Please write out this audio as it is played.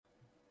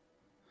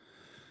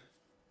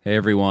Hey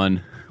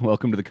everyone,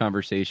 welcome to the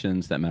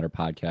Conversations That Matter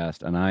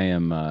podcast. And I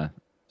am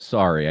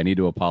sorry, I need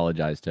to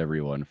apologize to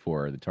everyone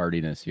for the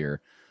tardiness here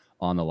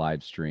on the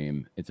live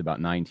stream. It's about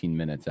 19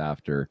 minutes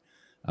after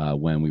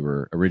when we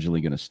were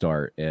originally going to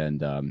start.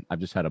 And I've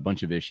just had a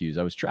bunch of issues.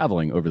 I was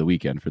traveling over the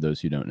weekend, for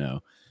those who don't know,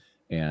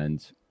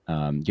 and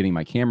getting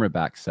my camera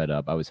back set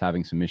up. I was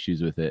having some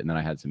issues with it, and then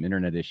I had some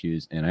internet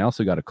issues, and I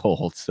also got a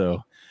cold.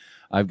 So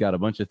I've got a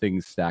bunch of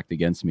things stacked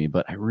against me,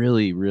 but I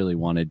really, really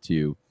wanted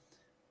to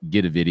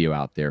get a video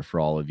out there for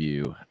all of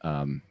you,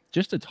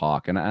 just to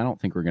talk. And I don't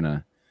think we're going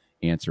to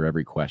answer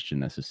every question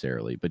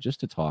necessarily, but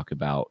just to talk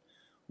about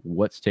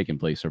what's taken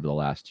place over the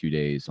last 2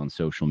 days on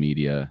social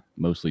media,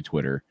 mostly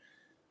Twitter.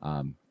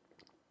 Um,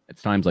 at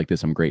times like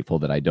this, I'm grateful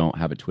that I don't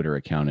have a Twitter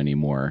account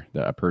anymore,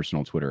 a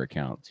personal Twitter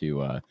account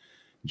to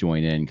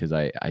join in, because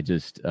I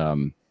just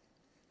I'm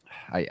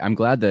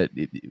glad that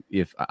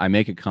if I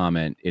make a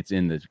comment, it's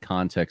in the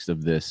context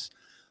of this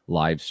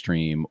live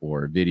stream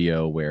or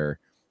video where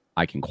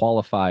I can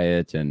qualify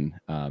it, and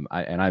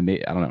I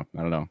don't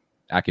know.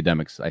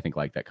 Academics, I think,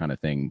 like that kind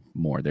of thing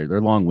more. They're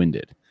long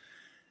winded.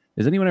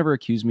 Has anyone ever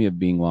accused me of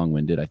being long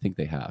winded? I think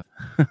they have.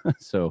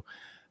 So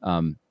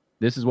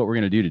this is what we're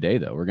going to do today,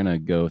 though. We're going to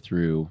go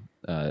through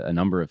a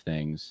number of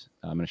things.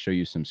 I'm going to show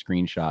you some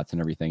screenshots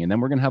and everything, and then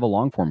we're going to have a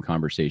long form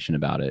conversation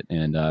about it.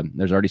 And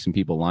there's already some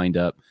people lined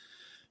up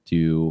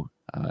to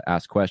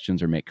ask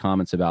questions or make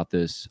comments about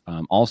this.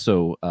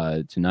 Also,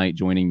 tonight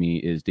joining me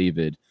is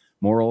David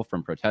Morrill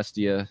from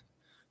Protestia.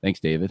 Thanks,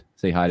 David.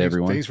 Say hi to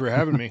everyone. Thanks for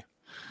having me.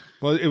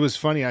 Well, it was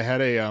funny. I had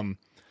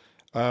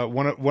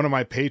one of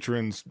my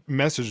patrons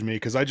messaged me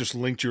because I just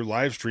linked your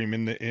live stream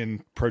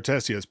in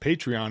Protestia's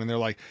Patreon, and they're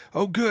like,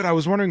 "Oh, good. I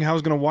was wondering how I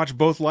was going to watch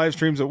both live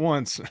streams at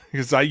once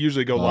because I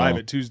usually go live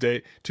at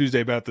Tuesday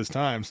about this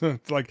time." So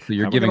it's like, so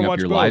you're giving up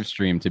your live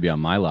stream to be on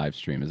my live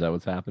stream. Is that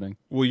what's happening?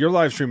 Well, your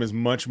live stream is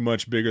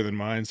much bigger than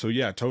mine, so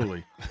yeah,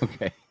 totally.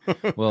 Okay.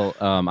 Well,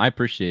 I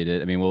appreciate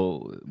it. I mean,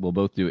 we'll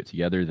both do it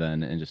together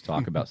then and just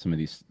talk about some of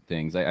these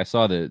things. I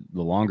saw the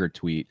longer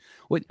tweet.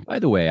 What, by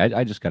the way,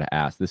 I just got to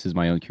ask. This is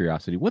my own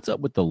curiosity. What's up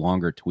with the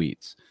longer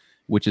tweets?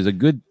 Which is a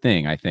good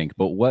thing, I think.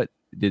 But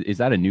is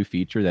that a new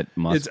feature that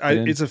must?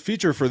 It's a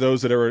feature for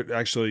those that are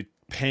actually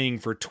paying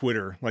for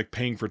Twitter, like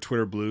paying for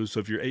Twitter Blue. So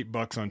if you're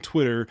 $8 on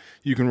Twitter,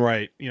 you can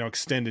write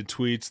extended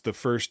tweets. The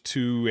first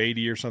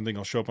 280 or something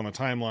will show up on the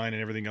timeline,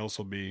 and everything else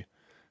will be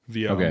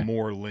via a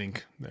more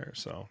link there.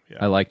 So yeah,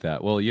 I like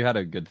that. Well, you had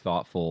a good,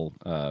 thoughtful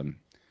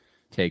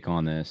take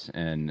on this,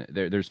 and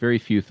there's very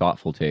few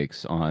thoughtful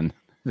takes on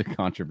the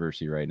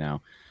controversy right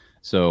now.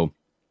 So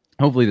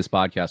hopefully this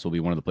podcast will be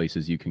one of the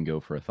places you can go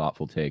for a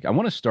thoughtful take. I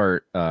want to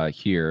start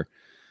here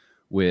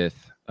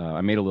with,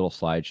 I made a little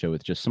slideshow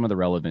with just some of the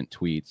relevant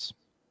tweets.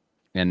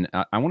 And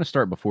I want to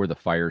start before the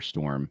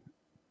firestorm.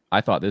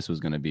 I thought this was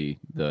going to be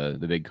the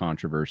big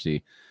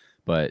controversy,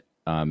 but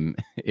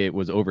it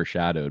was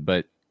overshadowed.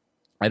 But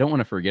I don't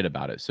want to forget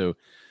about it. So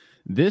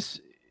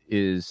this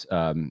is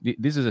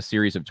a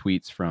series of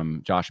tweets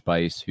from Josh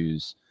Bice,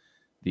 who's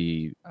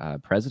the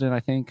president,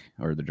 I think,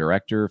 or the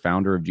director,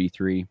 founder of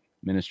G3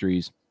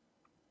 Ministries.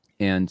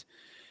 And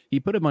he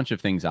put a bunch of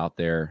things out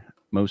there,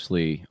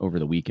 mostly over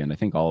the weekend. I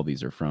think all of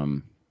these are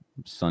from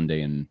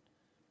Sunday and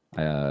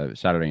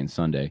Saturday and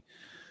Sunday.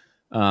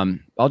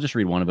 I'll just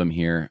read one of them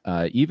here.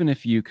 Even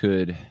if you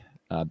could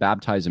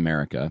baptize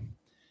America,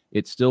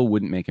 it still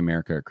wouldn't make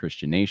America a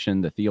Christian nation.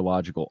 The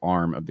theological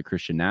arm of the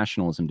Christian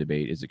nationalism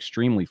debate is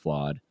extremely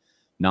flawed.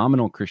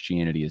 Nominal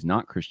Christianity is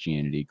not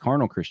Christianity.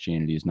 Carnal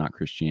Christianity is not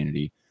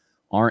Christianity.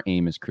 Our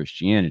aim is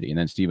Christianity. And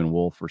then Stephen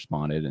Wolfe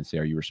responded and said,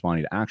 are you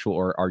responding to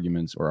actual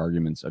arguments or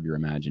arguments of your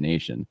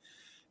imagination?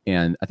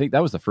 And I think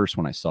that was the first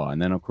one I saw.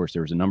 And then, of course,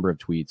 there was a number of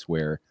tweets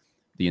where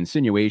the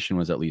insinuation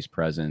was at least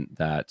present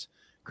that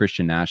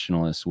Christian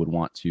nationalists would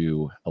want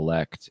to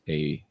elect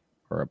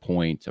or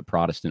appoint a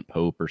Protestant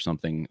pope or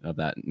something of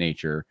that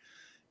nature.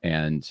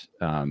 And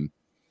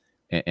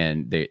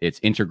it's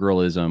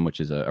integralism, which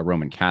is a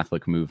Roman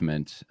Catholic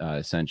movement,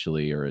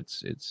 essentially, or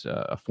it's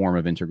a form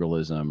of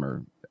integralism,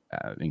 or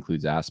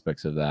includes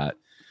aspects of that.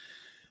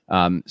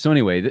 So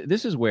anyway,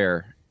 this is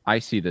where I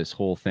see this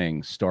whole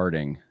thing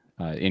starting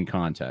in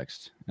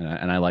context,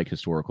 and I like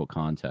historical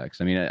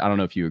context. I mean, I don't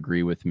know if you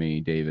agree with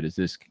me, David.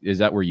 Is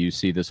that where you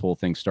see this whole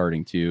thing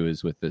starting too?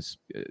 Is with this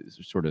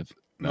sort of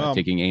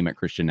taking aim at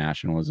Christian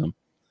nationalism?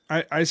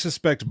 I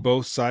suspect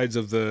both sides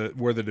of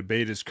where the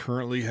debate is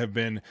currently have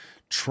been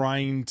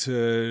trying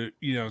to,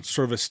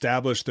 sort of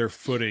establish their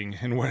footing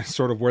and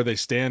where they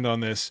stand on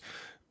this,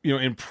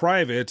 in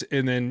private.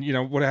 And then,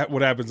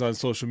 what happens on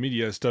social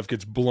media, stuff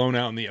gets blown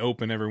out in the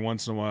open every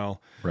once in a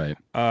while. Right.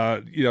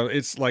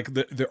 It's like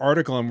the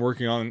article I'm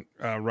working on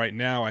right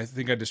now, I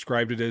think I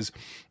described it as,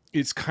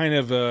 it's kind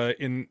of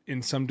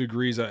in some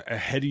degrees a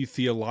heady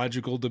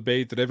theological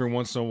debate that every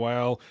once in a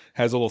while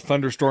has a little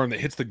thunderstorm that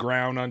hits the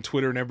ground on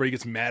Twitter, and everybody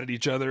gets mad at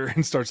each other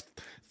and starts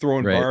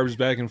throwing barbs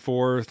back and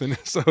forth. And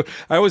so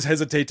I always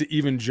hesitate to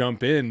even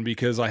jump in,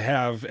 because I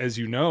have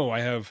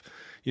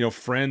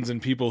friends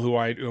and people who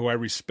I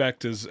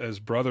respect as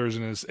brothers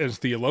and as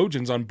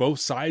theologians on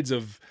both sides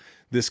of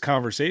this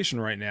conversation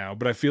right now,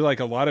 but I feel like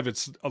a lot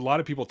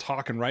of people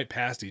talking right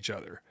past each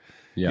other.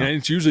 Yeah. And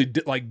it's usually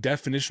like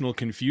definitional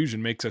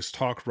confusion makes us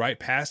talk right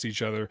past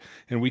each other,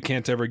 and we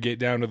can't ever get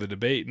down to the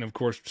debate. And of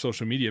course,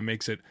 social media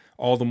makes it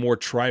all the more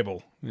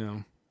tribal.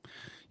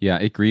 Yeah,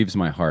 it grieves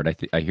my heart.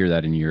 I hear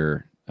that in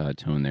your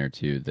tone there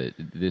too. That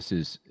this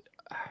is,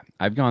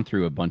 I've gone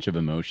through a bunch of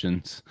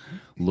emotions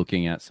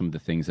looking at some of the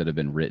things that have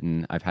been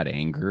written. I've had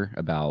anger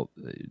about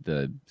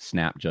the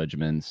snap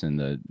judgments and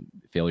the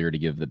failure to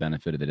give the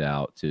benefit of the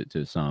doubt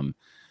to some,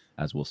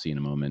 as we'll see in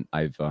a moment.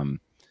 I've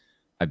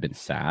been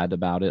sad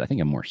about it. I think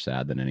I'm more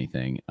sad than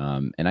anything.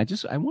 And I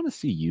want to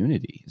see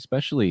unity,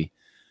 especially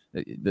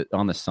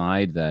on the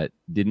side that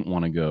didn't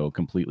want to go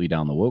completely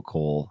down the woke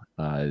hole.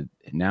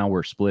 Now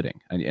we're splitting,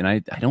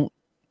 and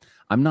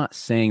I'm not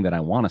saying that I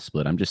want to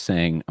split. I'm just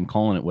saying I'm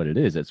calling it what it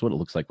is. That's what it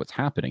looks like. What's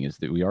happening is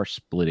that we are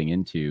splitting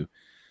into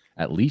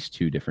at least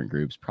two different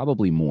groups,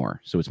 probably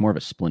more. So it's more of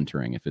a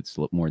splintering if it's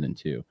more than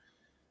two.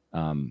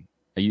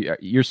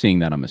 You're seeing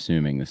that? I'm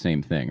assuming the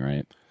same thing,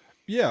 right?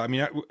 Yeah, I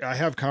mean, I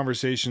have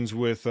conversations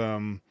with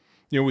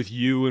with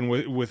you and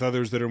with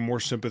others that are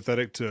more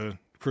sympathetic to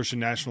Christian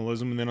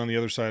nationalism, and then on the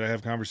other side, I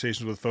have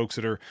conversations with folks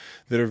that are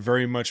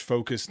very much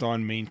focused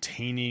on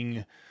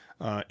maintaining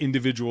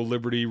individual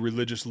liberty,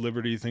 religious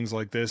liberty, things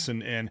like this,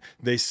 and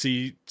they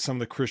see some of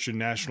the Christian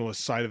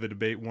nationalist side of the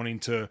debate wanting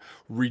to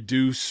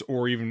reduce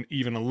or even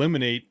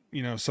eliminate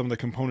some of the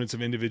components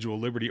of individual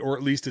liberty, or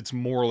at least its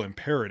moral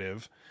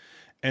imperative.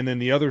 And then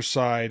the other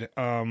side,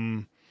 I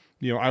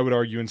would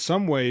argue in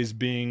some ways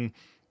being,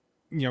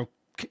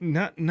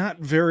 not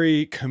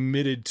very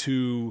committed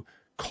to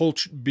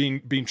culture,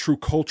 being true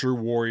culture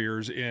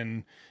warriors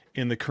in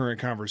the current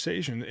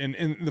conversation.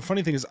 And the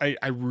funny thing is,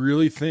 I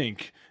really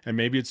think, and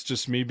maybe it's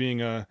just me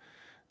being an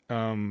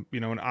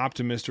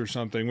optimist or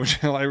something,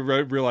 which I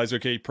realize,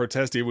 okay,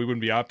 protesting, we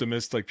wouldn't be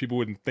optimists, like people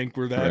wouldn't think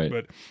we're that, Right.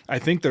 but I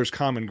think there's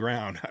common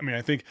ground. I mean,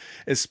 I think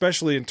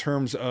especially in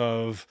terms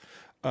of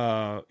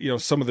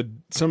some of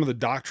the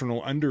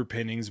doctrinal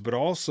underpinnings, but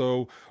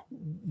also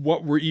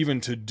what we're even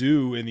to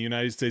do in the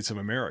United States of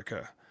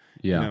America.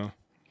 Yeah.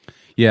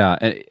 Yeah.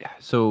 And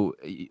so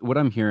what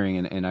I'm hearing,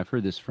 and I've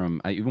heard this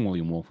from even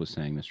William Wolf was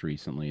saying this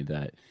recently,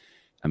 that,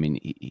 I mean,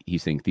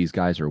 he's saying these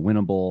guys are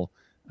winnable.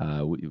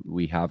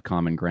 We have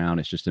common ground.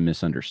 It's just a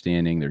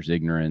misunderstanding. There's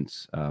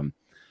ignorance.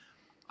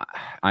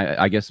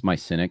 I guess my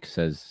cynic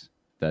says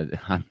that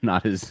I'm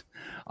not as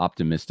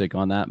optimistic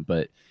on that,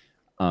 but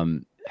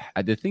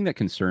the thing that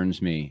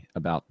concerns me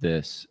about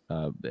this,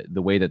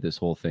 the way that this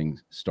whole thing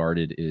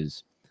started,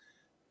 is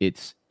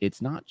it's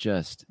not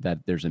just that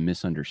there's a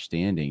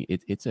misunderstanding.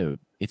 It's a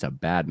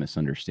bad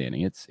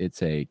misunderstanding.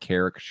 It's a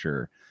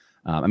caricature.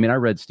 I mean, I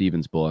read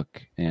Stephen's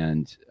book,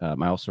 and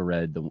I also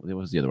read what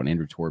was the other one,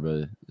 Andrew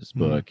Torba's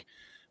book,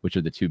 which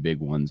are the two big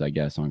ones, I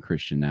guess, on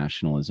Christian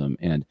nationalism.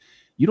 And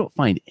you don't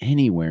find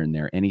anywhere in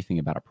there anything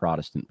about a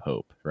Protestant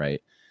pope,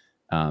 right?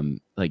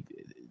 Like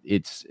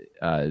it's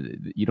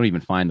you don't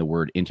even find the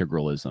word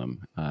integralism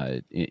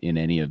in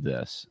any of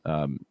this.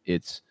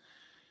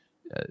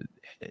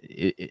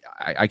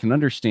 I can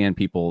understand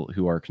people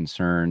who are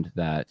concerned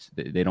that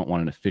they don't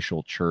want an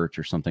official church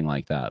or something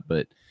like that,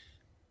 but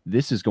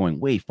this is going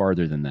way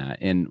farther than that.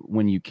 And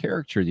when you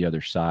caricature the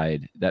other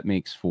side, that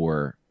makes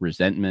for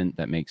resentment.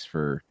 That makes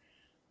for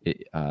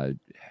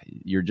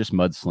you're just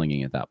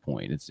mudslinging at that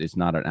point. It's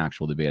not an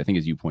actual debate. I think,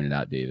 as you pointed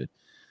out, David,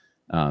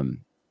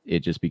 it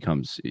just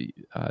becomes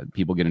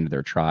people get into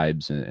their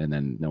tribes, and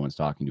then no one's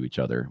talking to each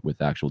other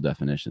with actual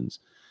definitions.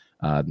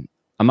 I'm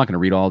not going to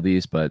read all of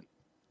these, but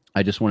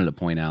I just wanted to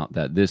point out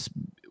that this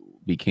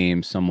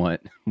became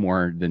somewhat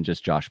more than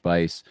just Josh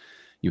Bice.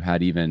 You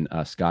had even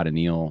Scott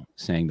O'Neill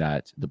saying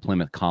that the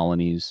Plymouth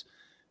Colony's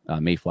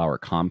Mayflower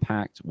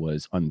Compact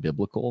was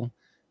unbiblical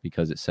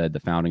because it said the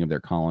founding of their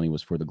colony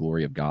was for the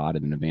glory of God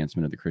and an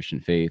advancement of the Christian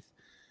faith.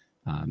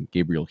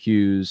 Gabriel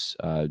Hughes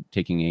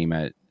taking aim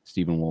at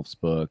Stephen Wolf's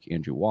book,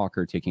 Andrew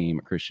Walker taking aim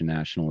at Christian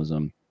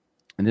nationalism.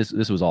 And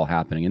this was all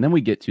happening. And then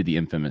we get to the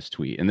infamous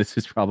tweet, and this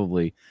is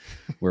probably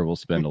where we'll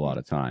spend a lot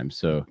of time.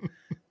 So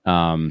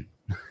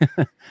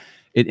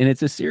and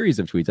it's a series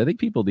of tweets. I think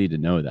people need to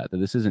know that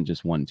this isn't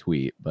just one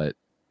tweet, but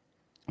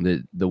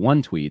the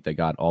one tweet that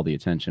got all the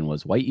attention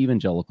was white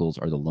evangelicals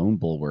are the lone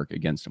bulwark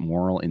against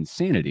moral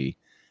insanity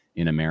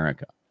in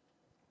America.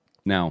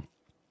 Now,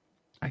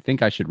 I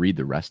think I should read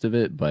the rest of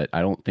it, but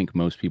I don't think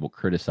most people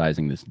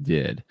criticizing this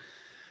did.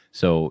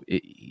 So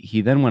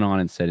he then went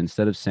on and said,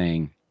 instead of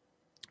saying,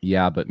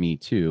 yeah, but me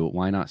too,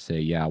 why not say,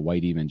 yeah,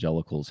 white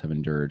evangelicals have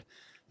endured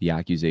the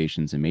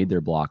accusations and made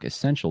their block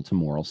essential to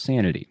moral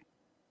sanity.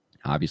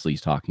 Obviously,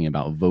 he's talking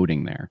about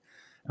voting there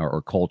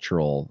or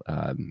cultural,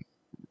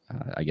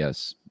 I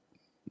guess,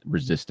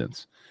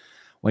 resistance.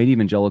 White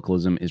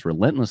evangelicalism is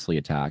relentlessly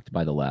attacked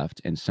by the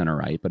left and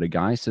center-right, but a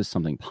guy says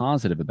something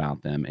positive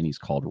about them, and he's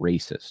called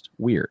racist.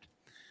 Weird.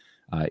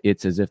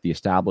 It's as if the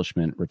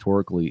establishment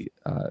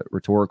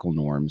rhetorical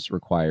norms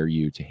require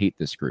you to hate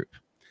this group.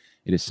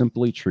 It is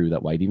simply true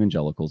that white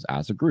evangelicals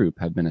as a group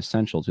have been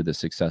essential to the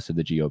success of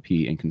the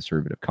GOP in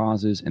conservative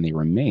causes, and they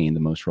remain the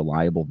most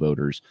reliable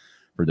voters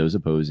for those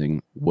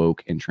opposing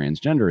woke and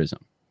transgenderism.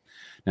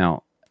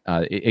 Now,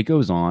 it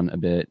goes on a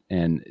bit,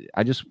 and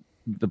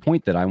the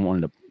point that I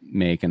wanted to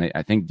make, and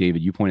I think,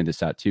 David, you pointed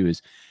this out too,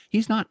 is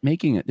he's not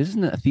making it. This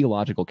isn't a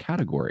theological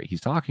category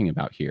he's talking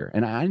about here.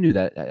 And I knew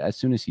that as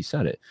soon as he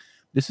said it.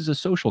 This is a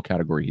social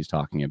category he's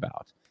talking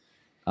about.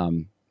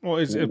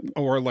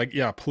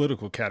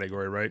 Political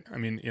category, right? I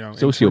mean,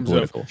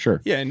 Socio-political, sure.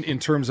 Yeah, in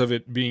terms of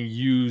it being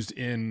used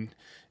in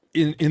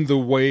the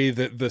way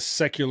that the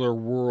secular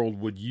world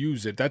would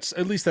use it. That's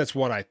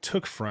what I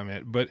took from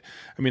it. But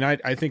I mean,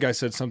 I think I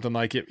said something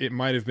like it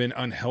might have been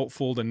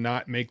unhelpful to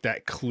not make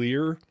that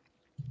clear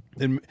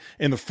in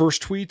the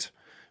first tweet.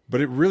 But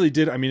it really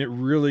did. I mean, it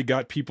really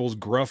got people's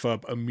gruff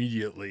up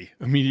immediately.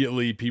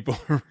 Immediately, people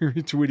are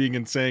tweeting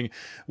and saying,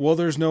 "Well,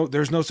 there's no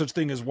such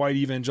thing as white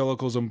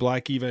evangelicals and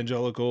black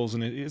evangelicals."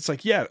 And it's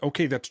like, yeah,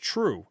 okay, that's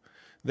true.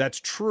 That's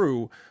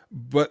true.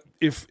 But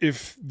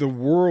if the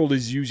world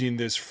is using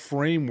this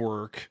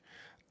framework,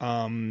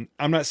 I'm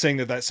not saying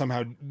that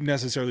somehow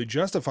necessarily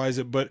justifies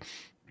it. But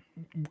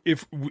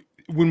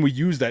when we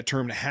use that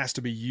term, it has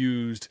to be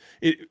used.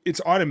 It's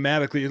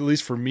automatically, at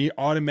least for me,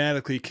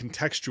 automatically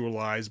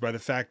contextualized by the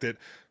fact that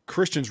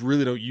Christians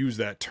really don't use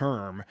that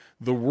term.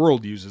 The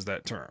world uses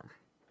that term.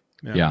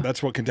 Yeah.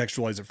 That's what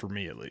contextualizes it for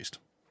me, at least.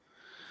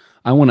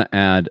 I want to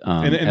add,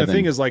 and the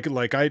thing is, I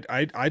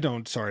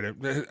don't. Sorry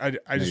to.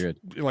 I just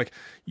like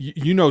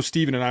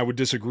Stephen and I would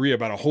disagree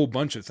about a whole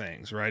bunch of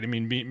things, right? I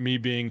mean, me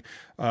being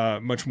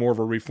much more of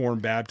a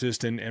Reformed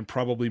Baptist and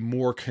probably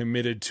more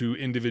committed to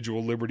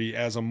individual liberty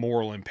as a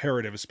moral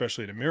imperative,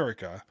 especially in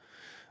America.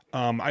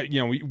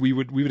 We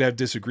would have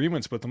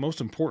disagreements, but the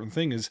most important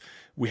thing is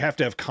we have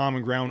to have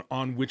common ground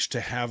on which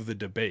to have the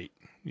debate.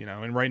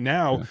 And right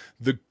now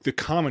the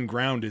common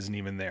ground isn't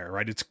even there,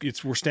 right?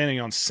 It's we're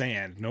standing on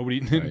sand.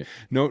 Nobody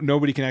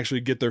nobody can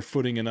actually get their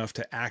footing enough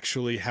to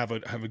actually have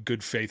a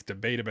good faith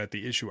debate about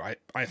the issue.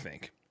 I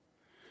think.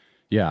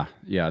 Yeah.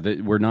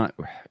 We're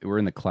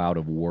in the cloud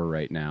of war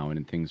right now,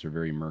 and things are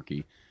very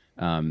murky.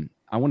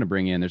 I want to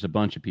bring in. There's a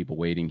bunch of people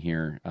waiting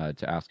here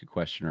to ask a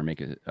question or make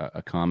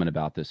a comment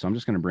about this. So I'm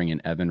just going to bring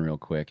in Evan real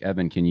quick.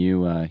 Evan, can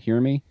you hear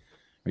me?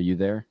 Are you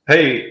there?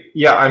 Hey,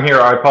 yeah, I'm here.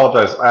 I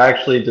apologize. I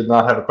actually did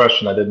not have a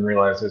question. I didn't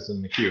realize it was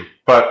in the queue.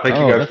 But thank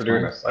you guys for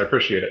doing this. I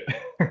appreciate it.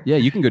 Yeah,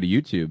 you can go to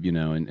YouTube,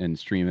 and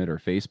stream it, or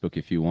Facebook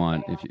if you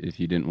want. If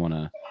you didn't want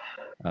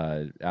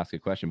to ask a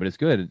question, but it's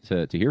good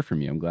to hear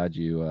from you. I'm glad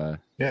you.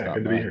 Yeah,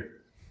 good to be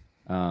here.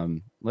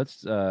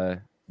 Let's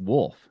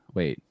Wolf.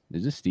 Wait,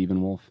 is this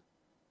Stephen Wolf?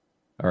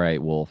 All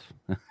right, Wolf.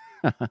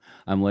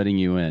 I'm letting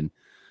you in.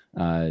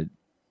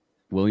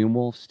 William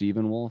Wolf,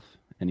 Stephen Wolf,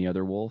 any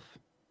other Wolf?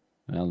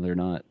 Well, they're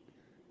not.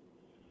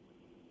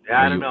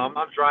 Yeah, I don't know.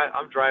 I'm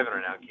driving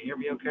right now. Can you hear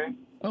me okay?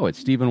 Oh, it's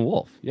Stephen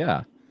Wolf.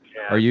 Yeah.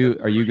 Are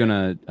you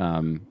gonna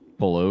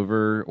pull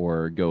over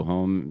or go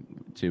home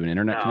to an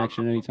internet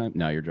connection anytime?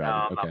 No, you're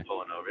driving. No, I'm not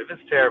pulling over. If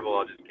it's terrible,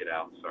 I'll just get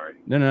out. Sorry.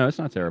 No, it's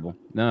not terrible.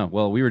 No,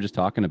 well, we were just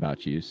talking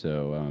about you,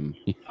 so.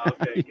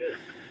 Okay, good.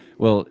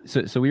 Well,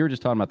 so we were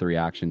just talking about the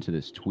reaction to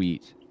this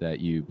tweet that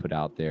you put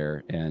out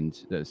there, and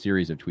the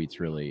series of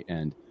tweets, really,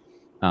 and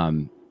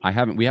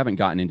we haven't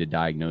gotten into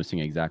diagnosing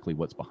exactly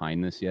what's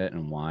behind this yet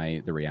and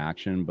why the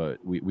reaction, but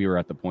we were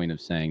at the point of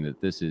saying that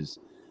this is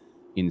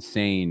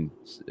insane.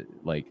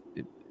 Like,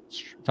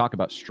 talk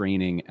about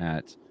straining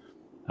at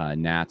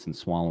gnats and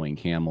swallowing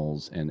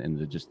camels,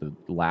 and just the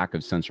lack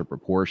of sense of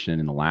proportion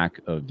and the lack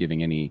of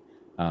giving any,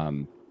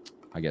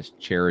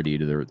 charity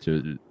to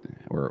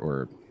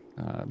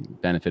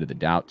benefit of the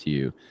doubt to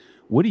you.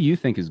 What do you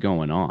think is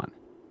going on?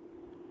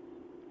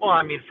 Well,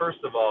 I mean, first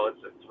of all, it's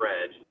a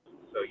thread,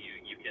 so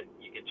you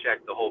can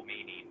check the whole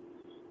meaning,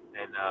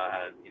 and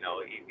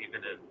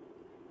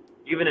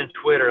even in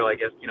Twitter, I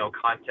guess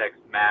context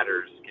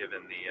matters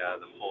given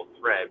the full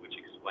thread, which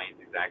explains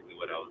exactly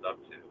what I was up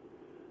to.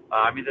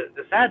 I mean,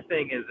 the sad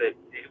thing is that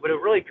what it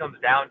really comes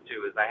down to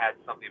is I had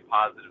something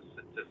positive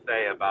to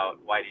say about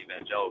white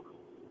evangelicals.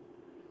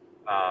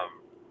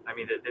 I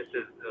mean, that this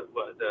is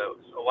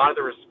a lot of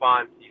the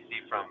response you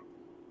see from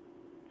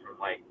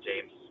like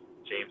James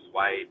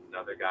White and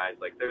other guys,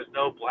 like there's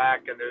no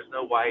black and there's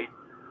no white.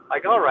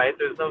 Like, all right,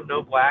 there's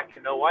no black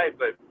and no white,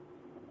 but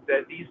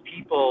that these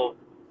people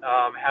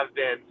have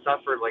been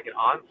suffered like an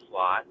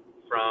onslaught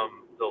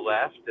from the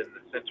left and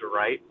the center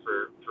right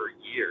for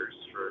years,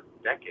 for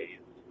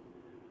decades.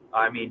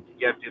 I mean,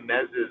 you have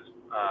Dumez's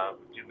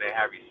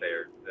however you say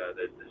her,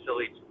 the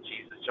Silly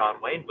Jesus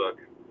John Wayne book.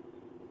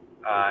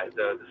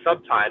 The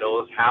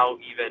subtitle is how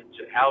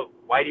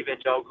white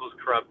evangelicals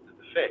corrupted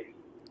the faith.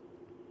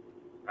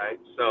 Right.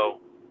 So.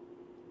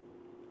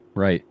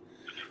 Right.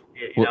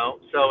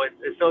 So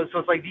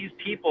it's like these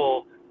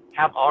people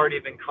have already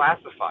been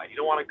classified. You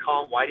don't want to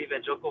call them white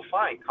evangelical,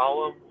 fine,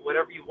 call them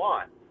whatever you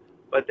want.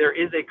 But there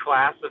is a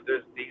class of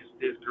this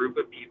group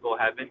of people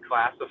have been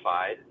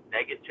classified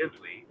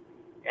negatively,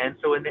 and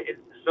so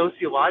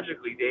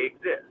sociologically they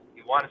exist.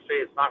 You want to say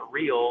it's not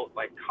real,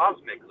 like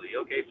cosmically,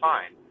 okay,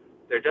 fine.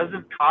 There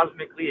doesn't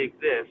cosmically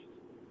exist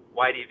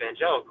white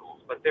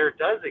evangelicals, but there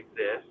does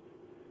exist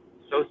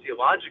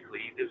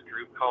sociologically this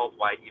group called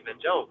white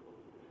evangelicals.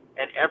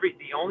 And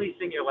the only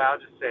thing you're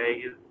allowed to say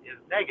is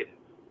negative.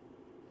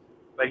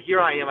 But here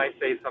I am, I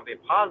say something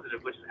positive,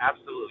 which is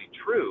absolutely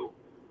true,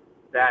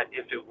 that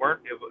if it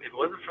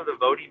wasn't for the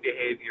voting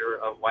behavior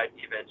of white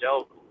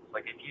evangelicals,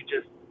 like if you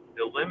just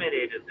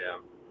eliminated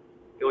them,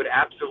 it would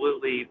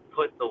absolutely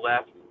put the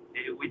left,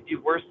 it would be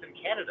worse than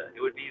Canada.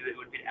 It would be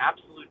an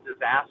absolute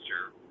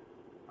disaster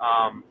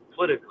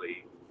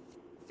politically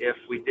if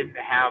we didn't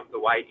have the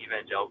white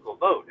evangelical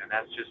vote, and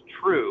that's just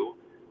true.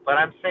 But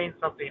I said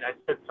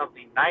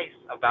something nice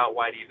about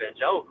white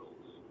evangelicals,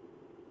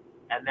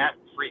 and that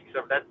freaks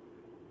them. That,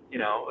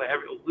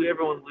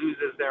 everyone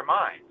loses their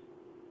mind.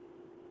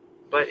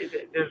 But if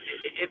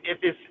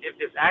this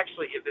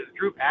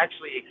group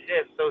actually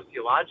exists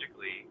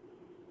sociologically,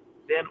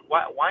 then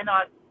why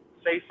not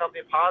say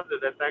something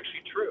positive that's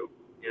actually true?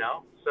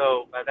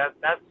 So that's.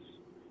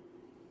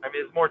 I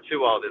mean, there's more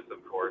to all this,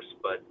 of course,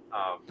 but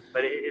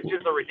it's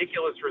just a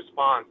ridiculous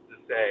response to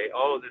say,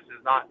 oh, this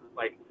is not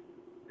like.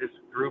 This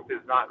group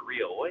is not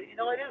real. Well, it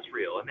is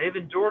real, and they've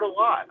endured a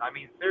lot. I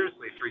mean,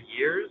 seriously, for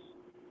years,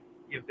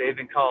 they've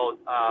been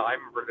called. I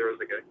remember there was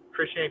like a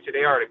Christianity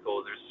Today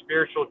article. There's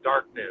spiritual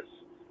darkness,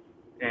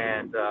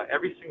 and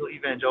every single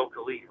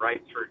evangelical elite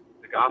writes for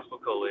the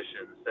Gospel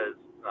Coalition says,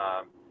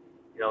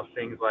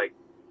 things like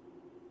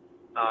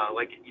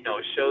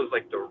it shows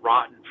like the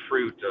rotten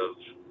fruit of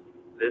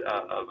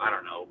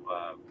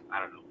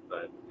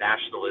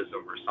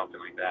nationalism or something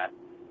like that,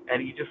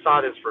 and you just saw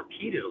this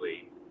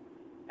repeatedly.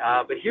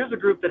 But here's a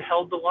group that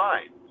held the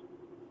line.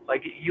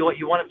 Like you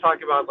want to talk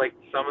about like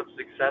some of the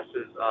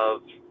successes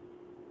of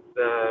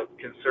the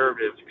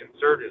conservatives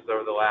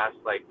over the last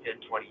like 10,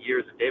 20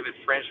 years. And David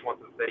French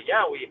wants to say,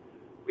 yeah, we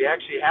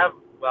actually have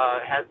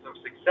had some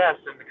success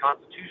in the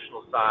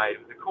constitutional side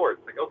of the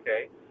courts. Like,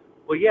 okay,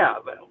 well, yeah,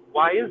 but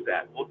why is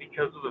that? Well,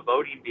 because of the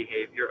voting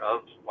behavior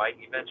of white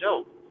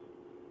evangelicals.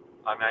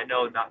 I mean, I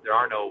know there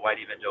are no white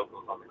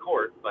evangelicals on the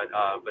court, but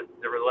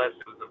nevertheless,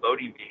 it was the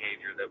voting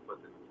behavior that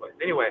put this in place.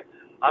 Anyway,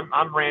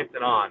 I'm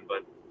ranting on,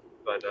 but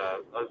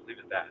I'll just leave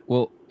it at that.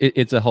 Well,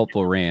 it's a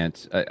helpful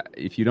rant.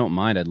 If you don't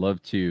mind, I'd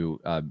love to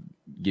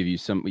give you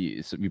some.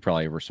 You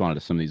probably have responded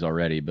to some of these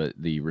already, but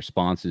the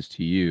responses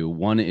to you.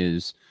 One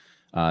is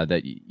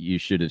that you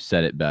should have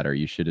said it better.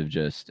 You should have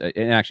just.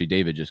 And actually,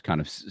 David just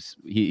kind of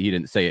he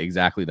didn't say it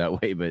exactly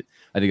that way, but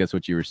I think that's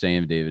what you were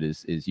saying, David.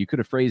 Is you could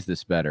have phrased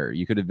this better.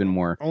 You could have been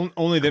more.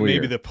 Only that clear.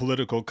 Maybe the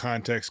political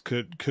context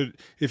could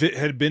if it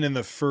had been in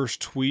the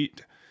first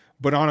tweet.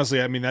 But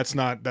honestly, I mean that's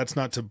not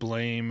to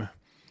blame.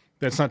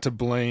 That's not to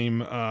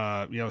blame,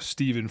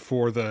 Stephen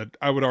for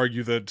I would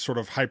argue, the sort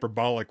of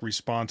hyperbolic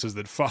responses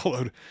that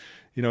followed.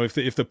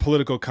 If the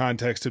political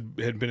context had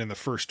been in the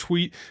first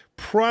tweet,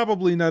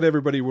 probably not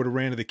everybody would have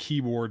ran to the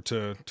keyboard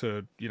to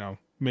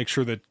make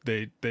sure that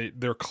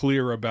they're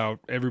clear about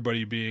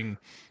everybody being,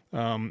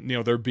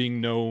 there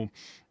being no,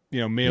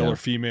 male or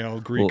female,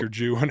 Greek or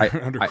Jew under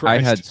Christ. I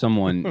had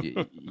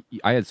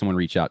someone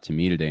reach out to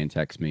me today and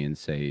text me and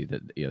say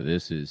that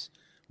this is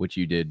what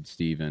you did,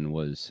 Stephen,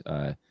 was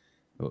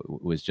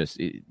just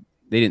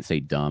they didn't say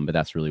dumb, but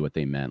that's really what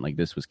they meant. Like,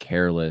 this was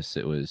careless.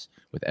 It was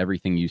with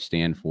everything you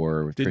stand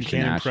for. With Didn't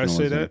Canon Press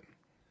say that?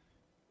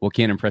 Well,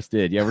 Canon Press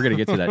did. Yeah, we're gonna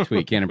get to that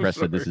tweet. Canon Press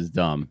said this is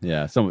dumb.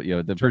 Yeah,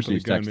 the person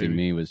who's texting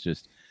me was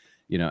just,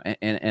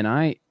 and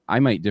I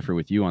might differ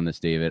with you on this,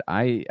 David.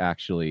 I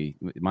actually,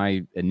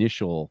 my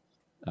initial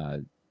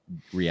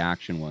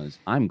reaction was,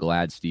 I'm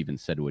glad Stephen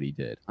said what he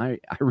did. I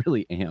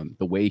really am,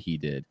 the way he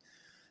did,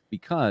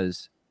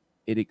 because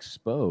it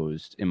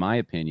exposed, in my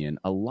opinion,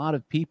 a lot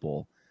of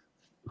people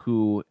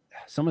who,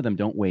 some of them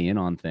don't weigh in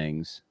on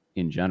things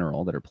in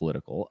general that are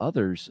political.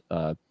 Others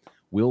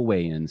will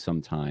weigh in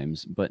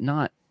sometimes, but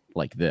not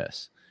like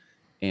this.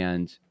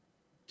 And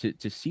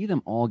to see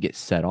them all get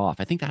set off,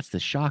 I think that's the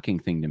shocking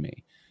thing to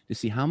me, to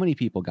see how many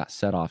people got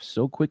set off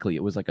so quickly.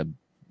 It was like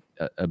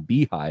a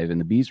beehive and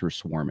the bees were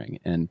swarming.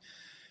 And,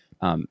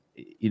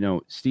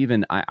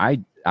 Stephen,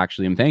 I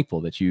actually am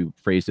thankful that you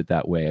phrased it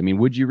that way. I mean,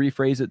 would you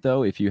rephrase it,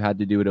 though, if you had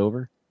to do it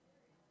over?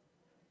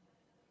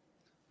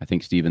 I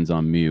think Stephen's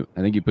on mute.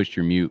 I think you pushed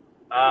your mute.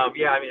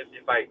 Yeah, I mean,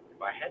 if I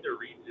had to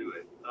redo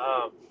it,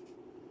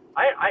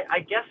 I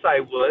guess I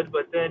would,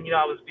 but then,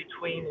 I was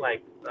between,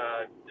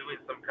 doing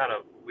some kind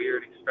of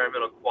weird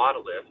experimental quad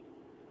lift,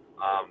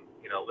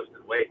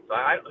 lifting weights. So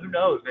who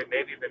knows?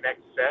 Maybe the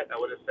next set I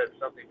would have said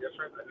something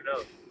different. Who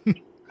knows?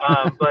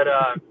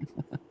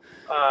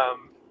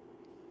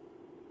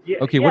 Yeah.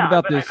 Okay, what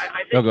about this?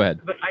 I think, go ahead.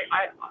 But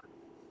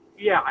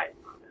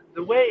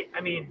the way,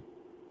 I mean,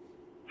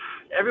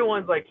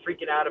 everyone's like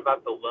freaking out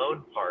about the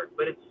loan part,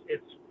 but it's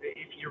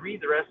if you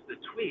read the rest of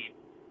the tweet,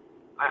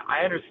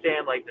 I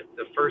understand like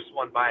the first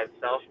one by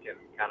itself can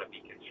kind of be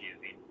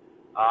confusing.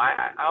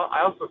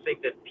 I also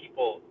think that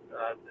people,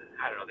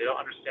 I don't know, they don't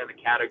understand the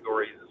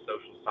categories of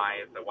social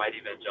science. That white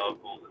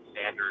evangelical is a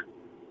standard,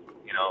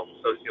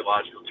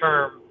 sociological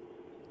term.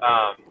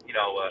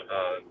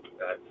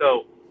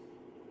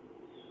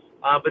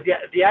 But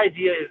the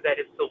idea is that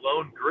it's the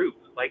lone group.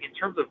 Like, in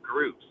terms of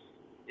groups,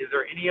 is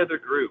there any other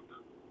group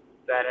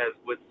that has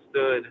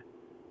withstood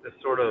the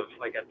sort of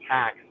like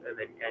attacks in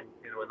the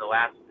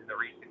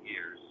recent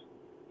years,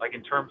 like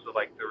in terms of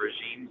like the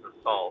regime's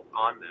assault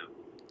on them.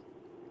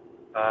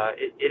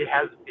 It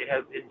has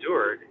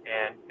endured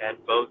and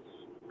votes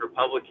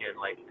Republican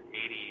like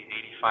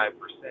 85%.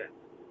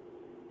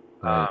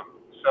 Right.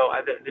 So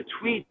the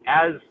tweet,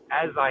 as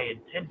I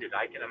intended,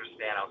 I can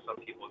understand how some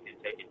people can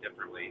take it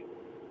differently.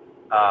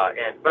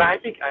 But I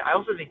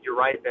also think you're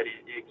right that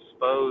it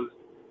exposed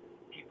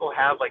people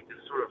have like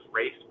this sort of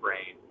race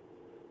brain.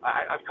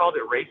 I've called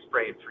it race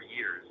brain for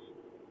years,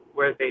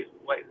 where they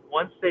like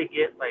once they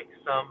get like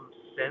some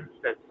sense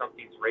that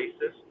something's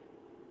racist,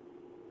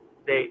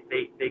 they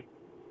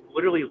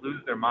literally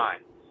lose their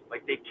minds.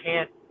 Like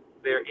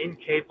they're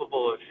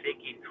incapable of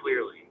thinking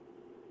clearly,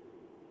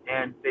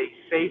 and they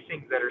say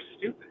things that are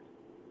stupid.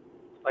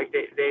 Like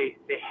they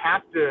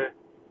have to,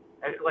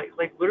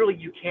 like literally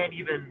you can't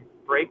even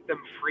break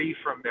them free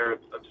from their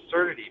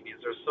absurdity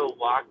because they're so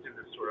locked in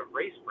this sort of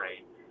race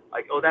brain.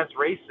 Like, oh, that's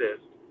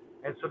racist,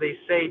 and so they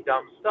say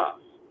dumb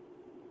stuff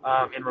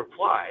in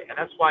reply, and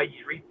that's why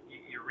you read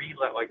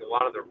like a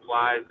lot of the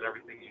replies and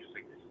everything. You just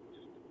like this is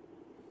just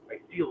like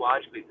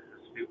theologically this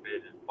is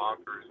stupid and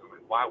bonkers. And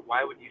like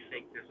why would you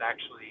think this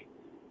actually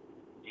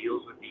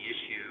deals with the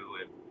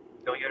issue? And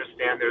don't you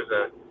understand? There's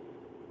a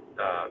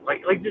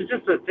like there's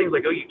just a thing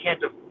like, oh, you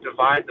can't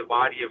divide the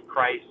body of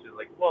Christ. And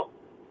like, well,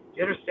 do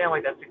you understand?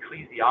 Like that's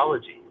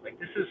ecclesiology. Like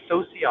this is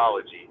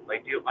sociology.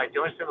 Like do you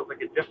understand? There's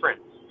like a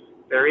difference.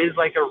 There is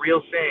like a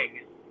real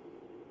thing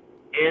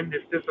in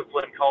this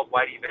discipline called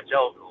white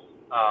evangelicals.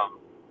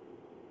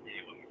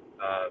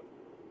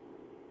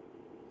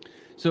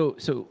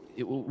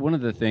 One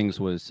of the things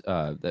was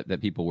that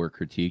people were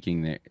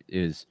critiquing there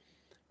is,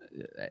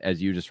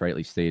 as you just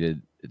rightly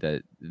stated,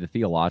 that the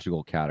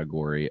theological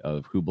category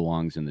of who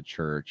belongs in the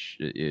church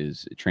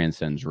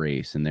transcends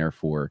race, and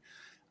therefore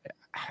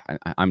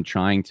I'm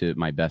trying to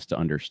my best to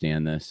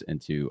understand this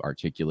and to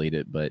articulate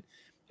it, but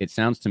it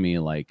sounds to me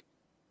like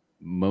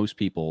most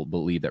people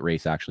believe that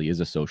race actually is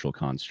a social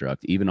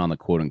construct, even on the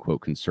quote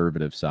unquote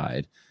conservative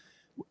side.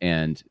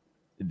 And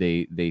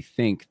they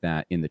think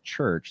that in the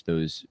church,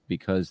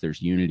 because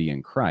there's unity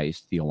in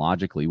Christ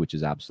theologically, which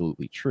is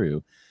absolutely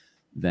true,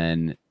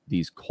 then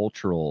these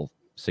cultural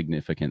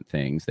significant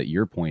things that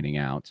you're pointing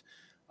out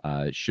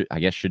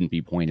shouldn't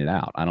be pointed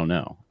out. I don't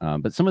know.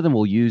 But some of them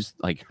will use,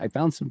 like I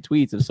found some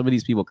tweets of some of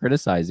these people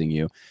criticizing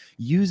you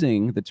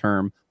using the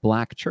term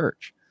black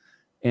church.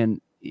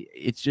 And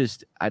it's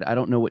just, I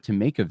don't know what to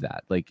make of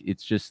that. Like,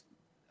 it's just,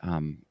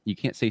 you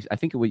can't say, I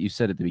think what you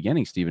said at the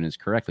beginning, Stephen, is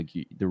correct. Like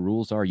the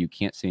rules are, you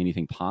can't say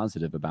anything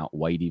positive about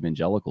white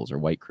evangelicals or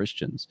white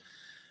Christians.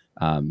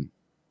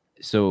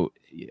 So,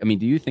 I mean,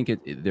 do you think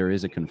there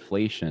is a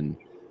conflation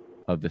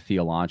of the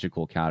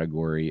theological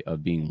category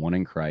of being one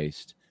in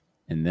Christ,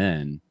 and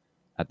then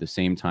at the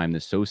same time, the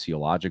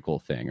sociological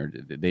thing, or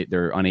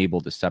they're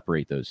unable to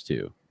separate those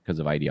two because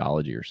of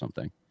ideology or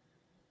something?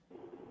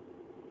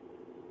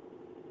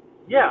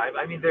 Yeah,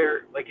 I mean,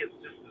 they're like, it's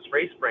just this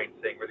race brain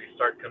thing where they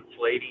start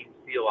conflating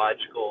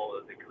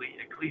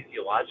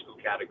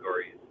ecclesiological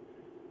categories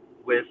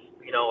with,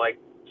 like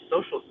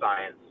social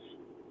science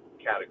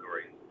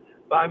categories.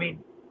 But I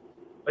mean,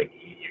 like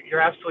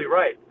you're absolutely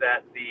right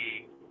that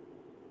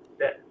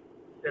that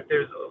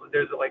there's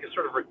like a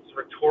sort of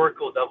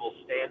rhetorical double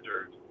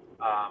standard,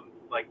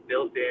 like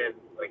built in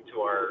like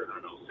to our, I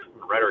don't know,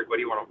 rhetoric,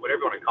 whatever you want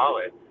to call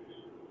it,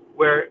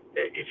 where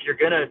if you're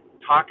gonna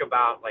talk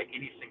about like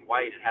anything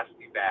white, it has to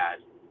be bad,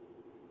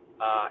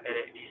 and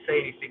if you say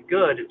anything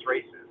good, it's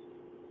racist,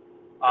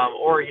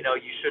 or you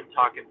shouldn't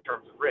talk in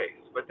terms of race.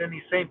 But then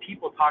these same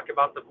people talk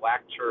about the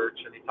black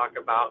church, and they talk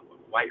about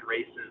white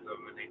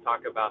racism, and they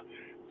talk about,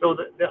 so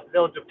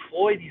they'll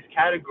deploy these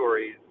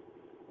categories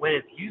when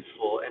it's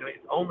useful, and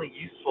it's only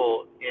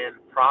useful in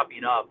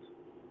propping up,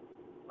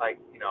 like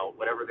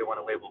whatever they want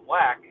to label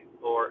black,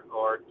 or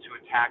to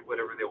attack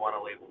whatever they want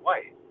to label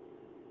white,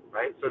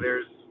 right? So there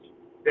is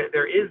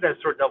that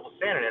sort of double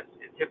standard.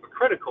 It's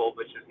hypocritical,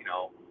 but just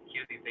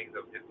accusing things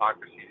of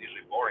hypocrisy is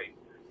usually boring.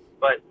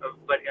 But I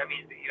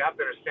mean, you have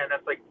to understand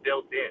that's like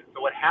built in.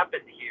 So what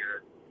happened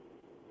here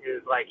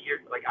is like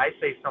I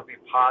say something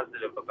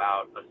positive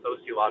about a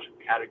sociological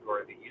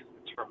category that uses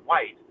the term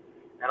white,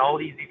 and all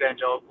these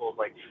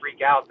evangelicals like freak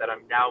out that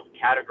I'm now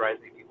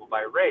categorizing people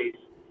by race,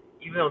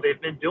 even though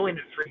they've been doing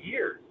it for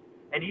years.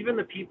 And even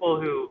the people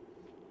who,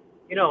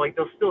 like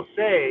they'll still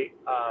say,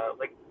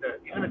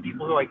 even the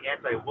people who are like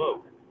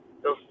anti-woke,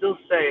 they'll still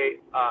say,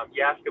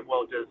 you ask them,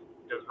 well, does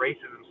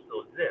racism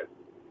still exist?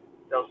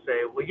 They'll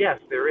say, well, yes,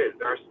 there is.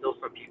 There are still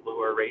some people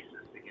who are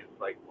racist against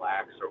like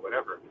blacks or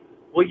whatever.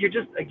 Well, you're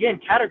just, again,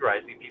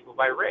 categorizing people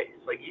by race.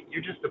 Like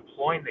you're just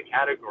deploying the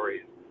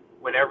categories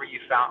whenever you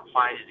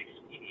find it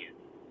expedient.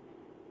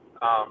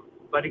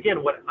 But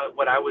again,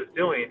 what I was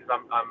doing is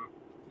I'm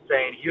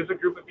saying, here's a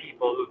group of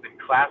people who've been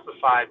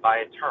classified by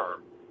a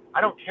term. I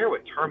don't care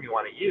what term you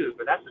want to use,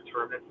 but that's the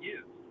term that's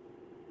used.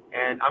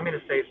 And I'm going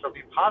to say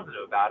something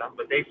positive about them,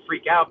 but they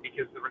freak out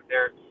because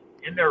they're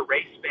in their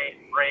race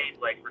brain,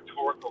 like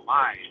rhetorical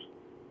mind.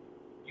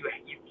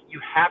 You you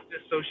have to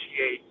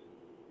associate,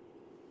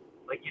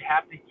 like you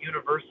have to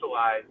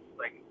universalize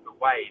like the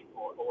white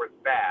or it's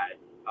bad,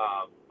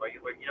 or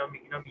you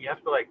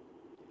have to like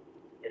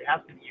it has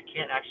to. You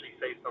can't actually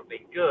say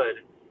something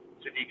good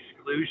to the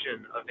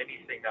exclusion of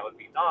anything that would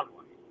be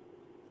non-white.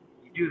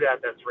 You do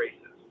that, that's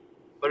racist.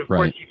 But of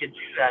course, you can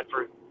do that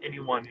for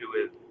anyone who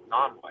is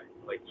non-white.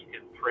 Like you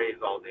can praise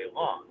all day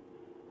long.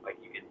 Like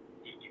you can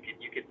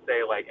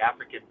say like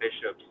African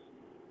bishops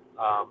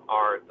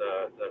are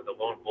the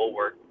lone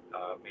bulwark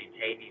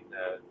maintaining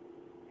the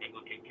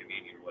Anglican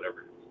communion or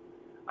whatever it is.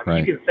 I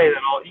mean, you can say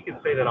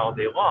that all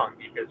day long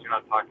because you're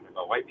not talking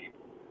about white people.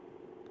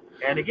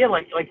 And again,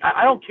 like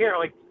I don't care.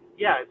 Like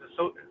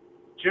so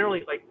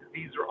generally like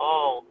these are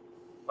all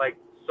like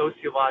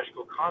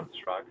sociological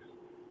constructs,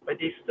 but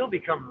they still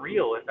become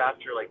real if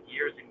after like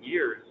years and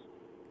years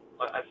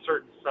a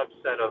certain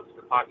subset of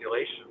the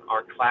population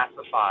are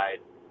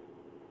classified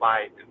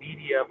by the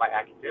media, by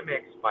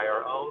academics, by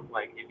our own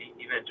like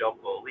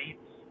evangelical elites.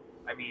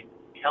 I mean,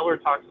 Keller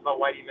talks about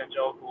white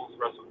evangelicals,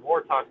 Russell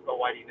Moore talks about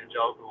white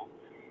evangelicals,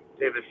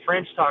 David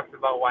French talks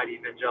about white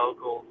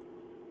evangelicals.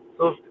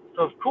 So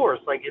of course,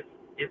 like it's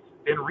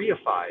been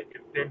reified,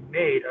 it's been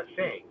made a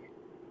thing,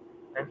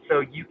 and so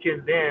you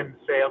can then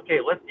say, okay,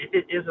 if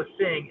it is a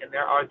thing, and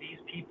there are these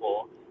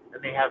people,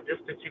 and they have this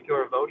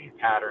particular voting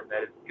pattern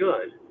that is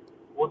good,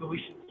 well, then we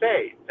should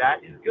say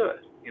that is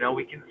good.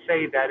 We can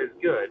say that is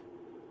good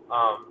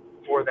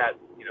for that,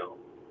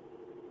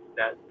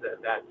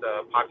 that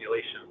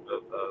population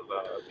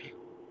of people.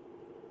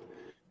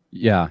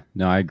 Yeah,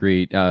 no, I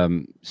agree.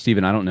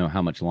 Stephen, I don't know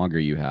how much longer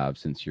you have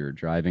since you're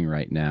driving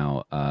right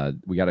now.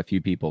 We got a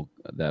few people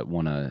that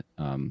want to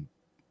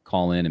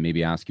call in and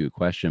maybe ask you a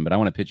question, but I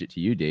want to pitch it to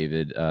you,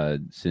 David,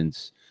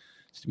 since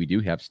we do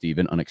have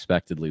Stephen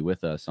unexpectedly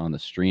with us on the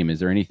stream. Is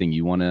there anything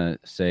you want to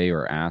say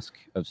or ask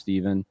of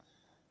Stephen?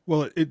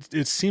 Well,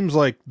 it seems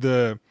like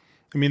the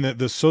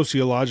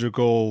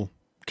sociological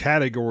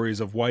categories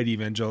of white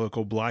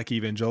evangelical, black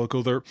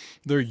evangelical,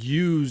 they're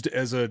used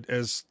as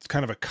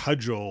kind of a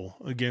cudgel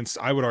against,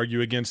 I would argue,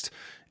 against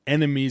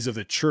enemies of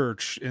the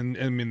church and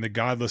in the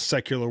godless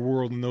secular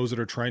world and those that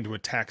are trying to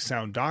attack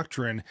sound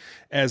doctrine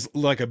as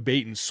like a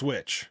bait and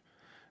switch.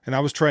 And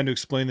I was trying to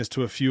explain this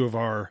to a few of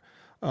our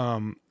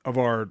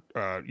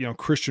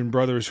Christian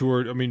brothers who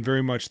are,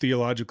 very much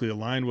theologically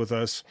aligned with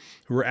us,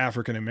 who are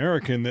African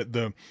American,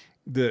 that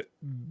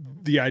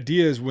the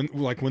idea is when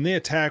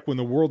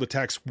the world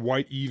attacks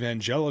white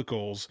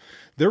evangelicals,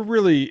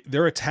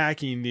 they're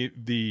attacking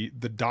the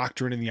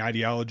doctrine and the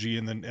ideology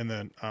and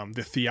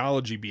the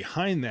theology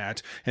behind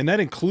that, and that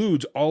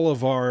includes all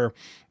of our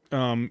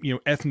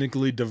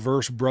ethnically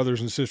diverse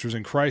brothers and sisters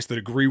in Christ that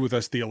agree with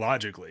us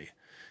theologically.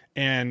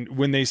 And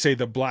when they say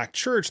the black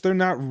church, they're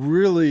not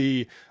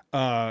really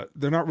trying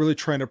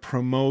to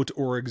promote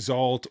or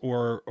exalt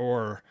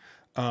or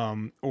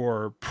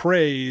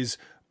praise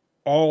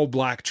all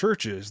black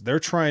churches. They're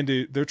trying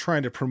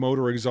to promote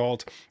or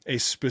exalt a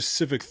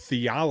specific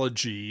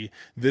theology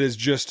that is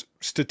just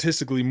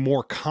statistically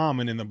more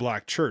common in the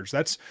black church.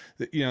 That's,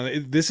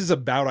 this is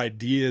about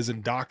ideas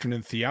and doctrine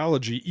and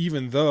theology,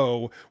 even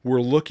though we're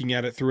looking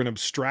at it through an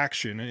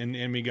abstraction.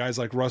 And guys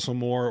like Russell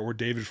Moore or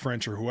David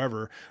French or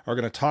whoever are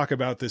going to talk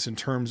about this in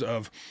terms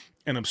of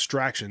an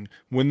abstraction.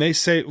 When they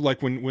say,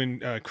 like when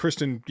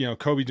Kristen,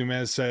 Kobe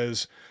Dumez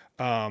says,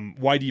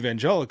 white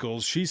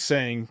evangelicals, she's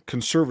saying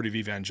conservative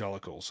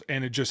evangelicals.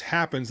 And it just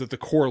happens that the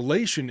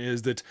correlation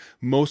is that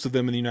most of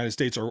them in the United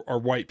States are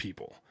white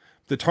people.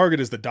 The target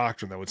is the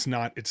doctrine, though. It's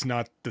not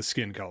the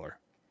skin color.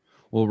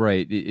 Well,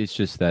 right. It's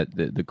just that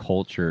the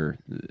culture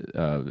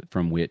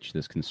from which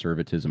this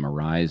conservatism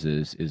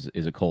arises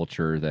is a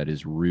culture that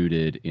is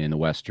rooted in the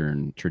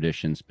Western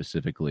tradition,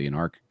 specifically in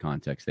our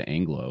context, the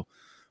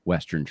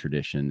Anglo-Western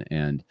tradition.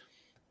 And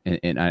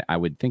I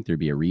would think there'd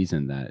be a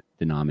reason that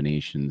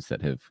denominations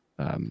that have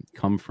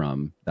come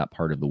from that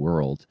part of the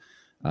world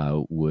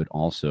would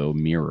also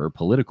mirror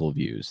political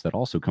views that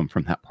also come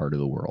from that part of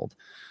the world,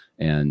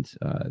 and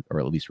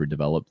or at least were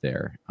developed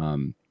there.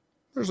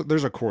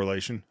 There's a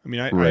correlation.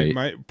 Right.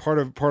 My part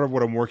of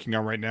what I'm working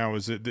on right now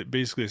is that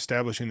basically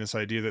establishing this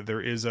idea that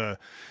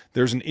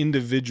there's an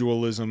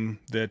individualism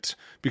that,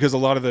 because a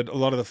lot of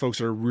the folks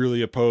that are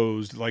really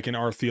opposed, like in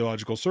our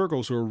theological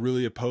circles, who are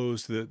really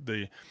opposed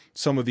to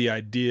some of the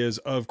ideas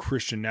of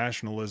Christian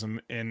nationalism,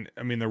 and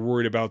they're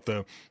worried about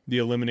the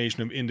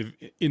elimination of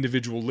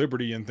individual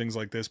liberty and things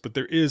like this. But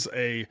there is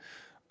a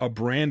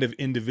brand of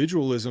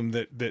individualism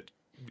that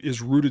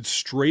is rooted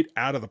straight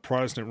out of the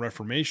Protestant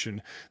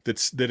Reformation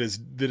that is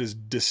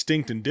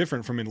distinct and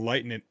different from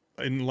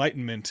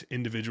Enlightenment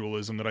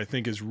individualism, that I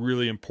think is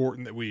really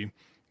important that we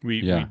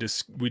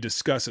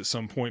discuss at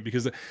some point,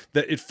 because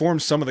that it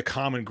forms some of the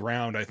common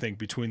ground, I think,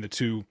 between the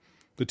two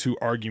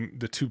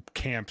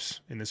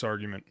camps in this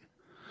argument.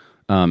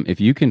 If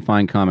you can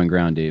find common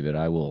ground, David,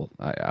 I will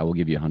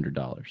give you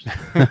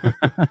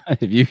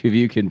 $100 if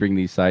you can bring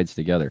these sides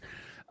together.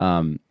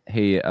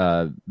 Hey,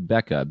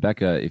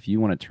 Becca, if you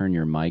want to turn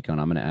your mic on,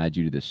 I'm going to add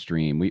you to the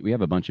stream. We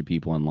have a bunch of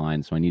people in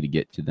line, so I need to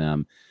get to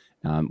them.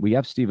 We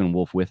have Stephen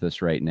Wolf with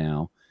us right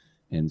now,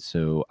 And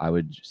so I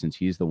would, since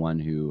he's the one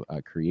who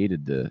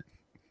created the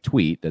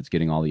tweet that's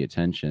getting all the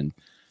attention,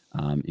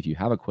 if you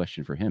have a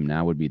question for him,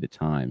 now would be the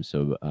time.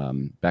 So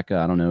Becca,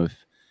 I don't know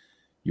if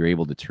you're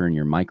able to turn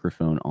your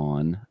microphone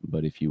on,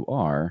 but if you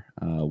are,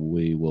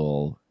 we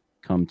will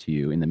come to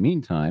you. In the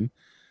meantime,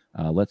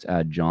 let's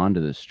add John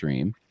to the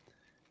stream.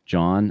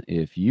 John,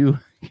 if you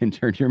can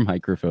turn your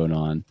microphone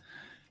on,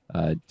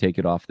 take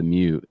it off the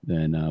mute,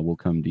 then we'll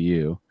come to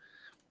you.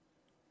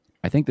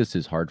 I think this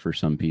is hard for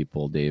some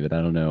people, David.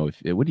 I don't know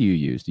what do you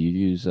use? Do you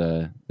use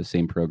the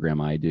same program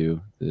I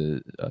do,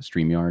 the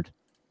StreamYard?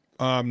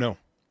 No.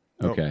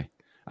 Okay.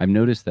 I've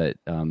noticed that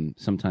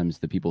sometimes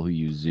the people who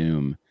use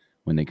Zoom,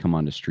 when they come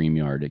onto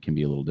StreamYard, it can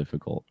be a little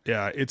difficult.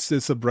 Yeah, it's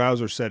the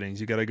browser settings.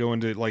 You got to go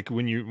into, like,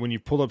 when you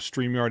pull up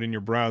StreamYard in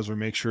your browser,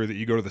 make sure that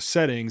you go to the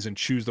settings and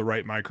choose the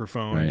right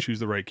microphone and choose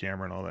the right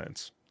camera and all that.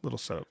 It's a little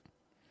setup.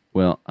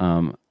 Well,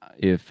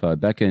 if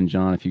Becca and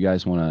John, if you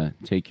guys want to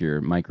take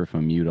your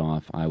microphone mute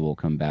off, I will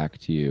come back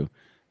to you.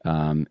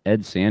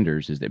 Ed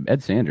Sanders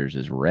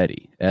is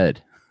ready.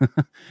 Ed,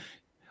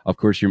 of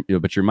course,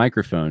 but your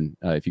microphone,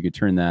 if you could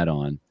turn that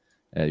on,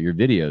 your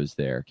video's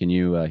there. Can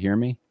you hear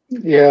me?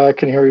 Yeah, I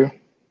can hear you.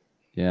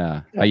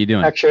 Yeah. How you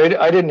doing? Actually,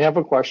 I didn't have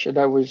a question.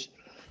 I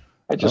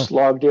just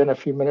logged in a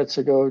few minutes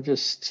ago. I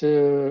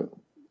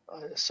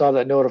saw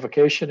that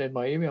notification in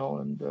my email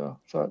and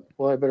thought,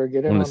 well, I better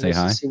get in on this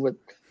and see what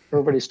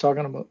everybody's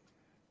talking about.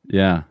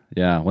 Yeah.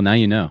 Well, now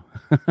you know.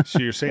 So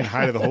you're saying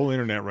hi to the whole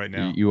internet right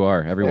now. You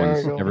are.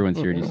 Everyone's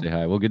here to say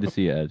hi. Well, good to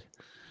see you, Ed.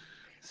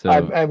 So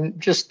I'm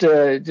just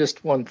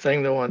one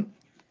thing though on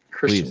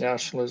Christian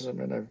nationalism,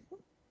 and I've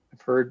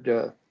heard,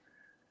 of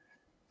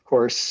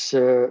course,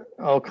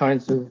 all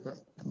kinds of.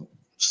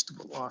 Just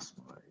lost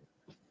my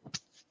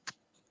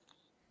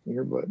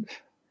earbud.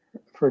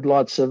 I've heard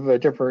lots of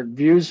different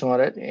views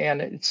on it,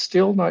 and it's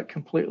still not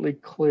completely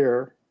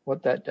clear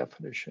what that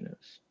definition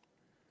is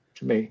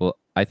to me. Well,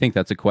 I think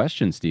that's a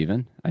question,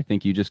 Stephen. I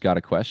think you just got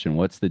a question.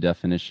 What's the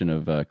definition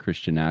of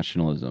Christian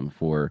nationalism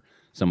for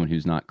someone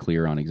who's not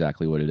clear on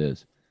exactly what it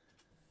is?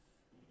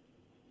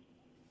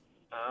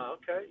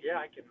 Okay, yeah,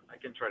 I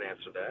can try to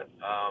answer that.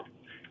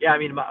 Yeah, I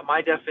mean,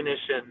 my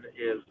definition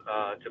is,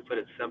 to put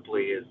it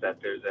simply, is that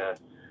there's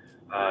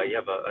you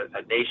have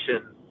a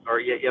nation, or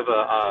you have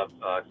a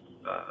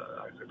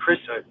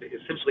Christian,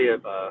 essentially a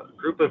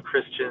group of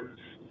Christians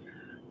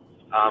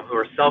who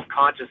are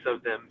self-conscious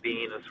of them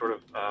being a sort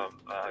of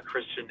a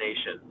Christian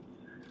nation.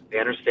 They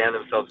understand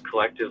themselves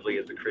collectively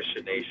as a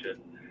Christian nation,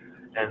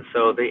 and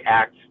so they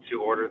act to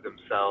order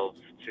themselves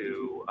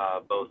to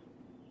both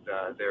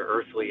their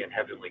earthly and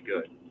heavenly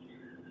good.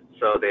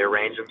 So they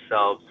arrange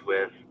themselves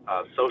with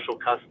social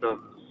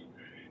customs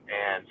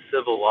and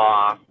civil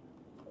law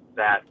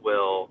that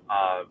will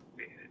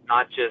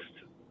not just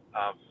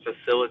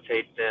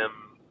facilitate them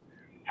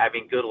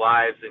having good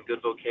lives and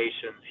good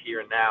vocations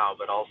here and now,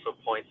 but also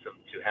points them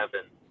to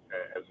heaven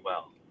as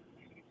well.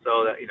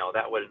 So that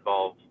that would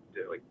involve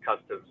like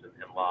customs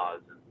and laws,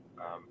 and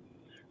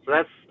so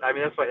that's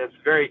why that's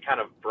very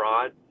kind of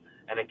broad,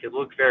 and it could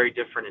look very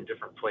different in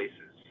different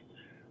places.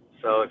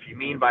 So if you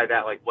mean by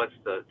that, like, what's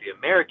the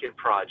American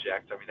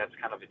project? I mean, that's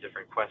kind of a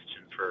different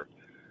question for,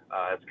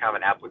 it's kind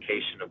of an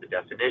application of the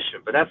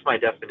definition, but that's my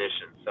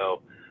definition.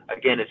 So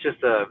again, it's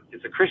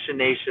a Christian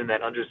nation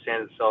that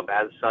understands itself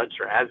as such,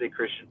 or as a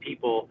Christian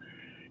people,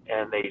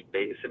 and they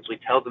essentially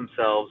tell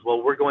themselves,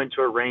 well, we're going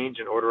to arrange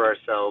and order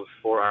ourselves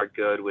for our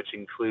good, which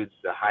includes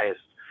the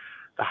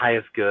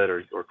highest good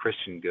or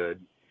Christian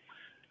good.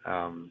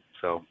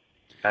 So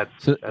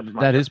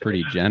that is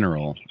pretty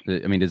general.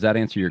 I mean, does that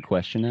answer your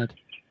question, Ed?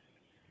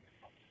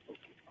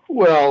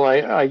 Well,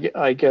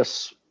 I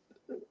guess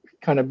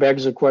kind of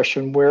begs the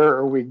question, where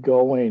are we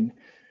going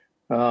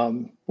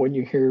when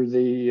you hear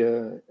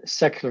the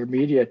secular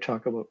media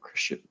talk about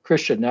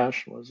Christian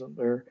nationalism?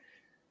 Of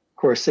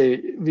course, they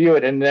view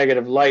it in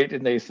negative light,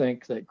 and they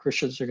think that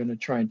Christians are going to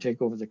try and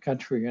take over the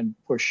country and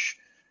push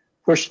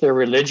their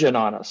religion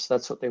on us.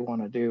 That's what they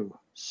want to do.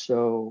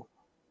 So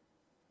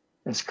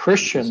as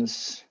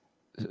Christians...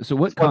 So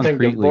what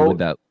concretely would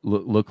that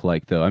look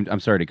like, though? I'm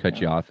sorry to cut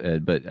you off,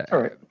 Ed, but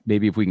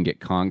maybe if we can get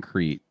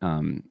concrete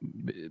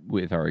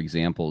with our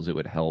examples, it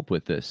would help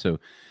with this. So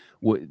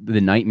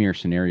the nightmare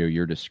scenario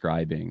you're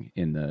describing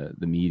in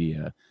the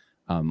media,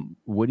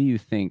 what do you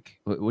think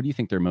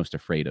they're most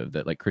afraid of?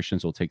 That, like,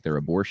 Christians will take their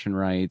abortion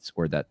rights,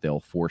 or that they'll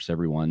force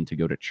everyone to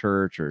go to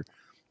church, or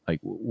like,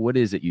 what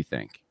is it you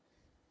think?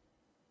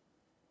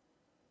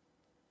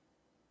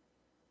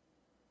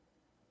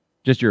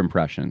 Just your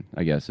impression,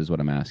 I guess, is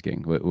what I'm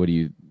asking. What do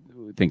you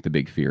think the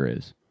big fear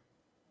is?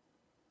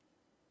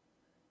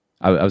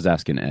 I was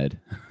asking Ed.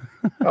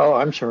 Oh,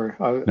 I'm sorry.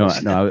 I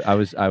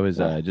was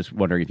just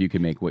wondering if you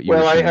could make what you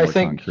were saying more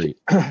concrete.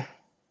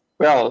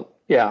 Well,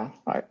 yeah.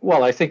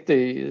 I think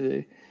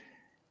the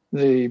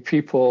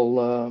people,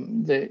 I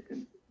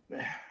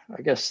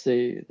guess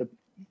the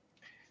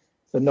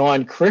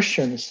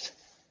non-Christians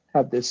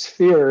have this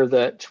fear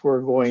that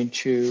we're going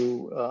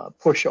to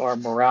push our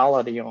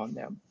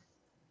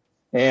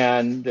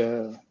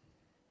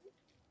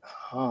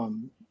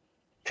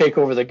take take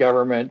over the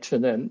government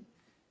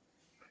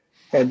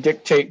and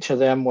dictate to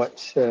them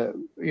what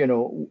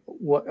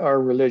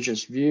our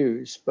religious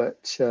views, but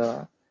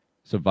so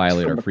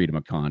violate our freedom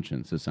of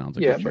conscience. It sounds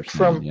like yeah, what you're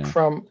but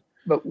saying.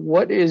 but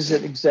what is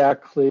it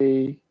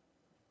exactly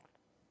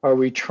are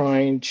we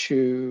trying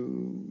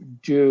to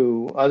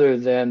do other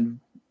than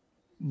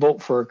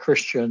vote for a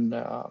Christian,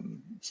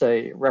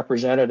 say,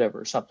 representative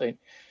or something?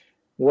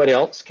 What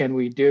else can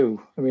we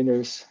do? I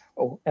mean,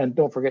 and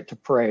don't forget to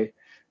pray.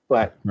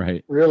 But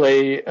right.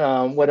 Really,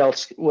 what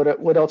else?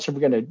 What else are we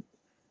going to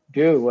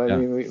do? I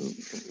mean,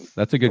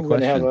 that's a good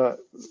question. We're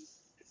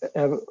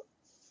going to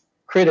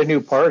create a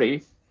new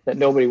party that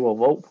nobody will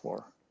vote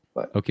for.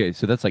 But okay,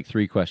 so that's like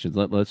 3 questions.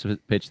 Let's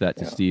pitch that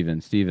to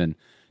Stephen. Stephen,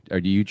 are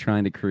you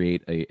trying to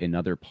create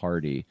another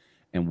party?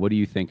 And what do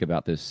you think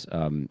about this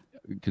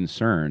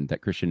concern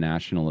that Christian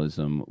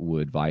nationalism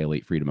would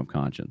violate freedom of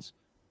conscience?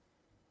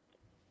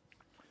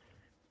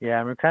 Yeah,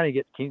 I'm kind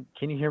of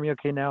can you hear me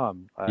okay now?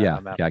 I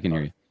can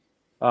hear you.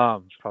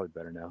 It's probably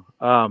better now.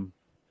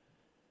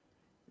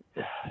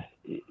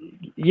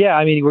 Yeah,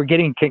 I mean, we're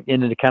getting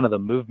into kind of the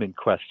movement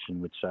question,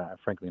 which I'm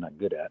frankly not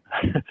good at.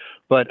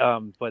 but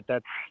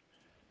that's,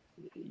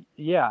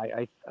 yeah,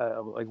 I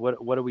like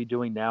what are we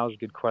doing now is a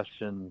good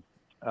question.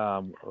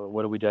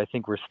 What do we do? I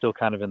think we're still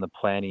kind of in the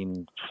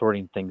planning,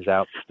 sorting things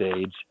out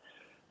stage.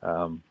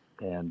 But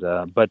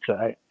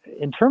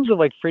in terms of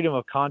like freedom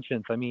of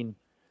conscience, I mean,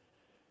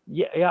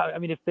 yeah. I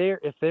mean, if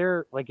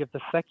they're like, if the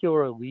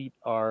secular elite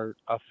are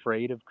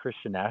afraid of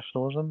Christian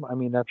nationalism, I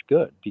mean, that's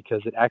good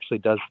because it actually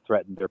does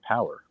threaten their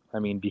power. I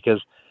mean,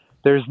 because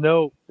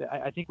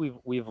I think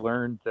we've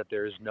learned that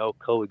there is no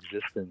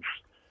coexistence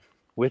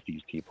with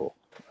these people.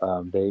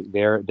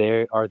 They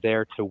are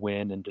there to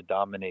win and to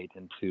dominate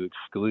and to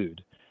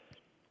exclude,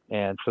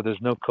 and so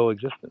there's no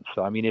coexistence.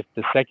 So I mean, if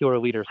the secular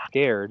elite are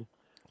scared,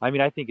 I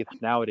mean, I think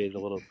it's nowadays a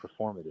little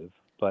performative,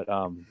 but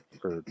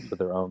for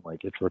their own,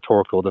 like, it's a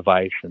rhetorical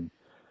device, and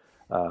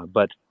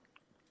but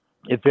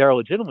if they are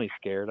legitimately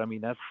scared, I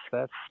mean, that's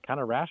kind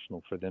of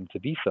rational for them to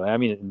be so. I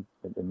mean,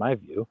 in my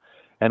view,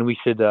 and we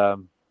should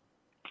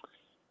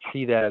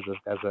see that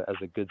as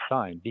a good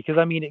sign, because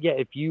I mean, yeah,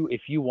 if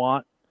you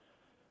want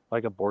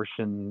like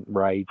abortion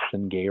rights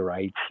and gay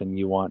rights, and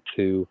you want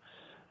to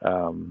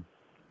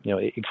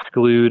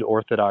exclude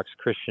Orthodox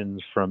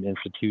Christians from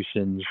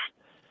institutions,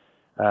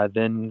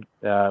 then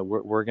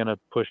we're going to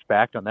push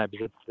back on that,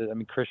 because I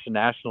mean, Christian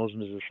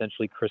nationalism is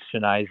essentially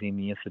Christianizing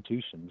the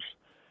institutions,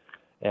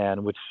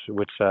 and which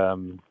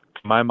to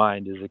my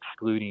mind is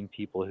excluding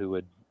people who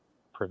would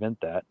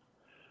prevent that.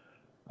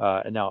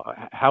 And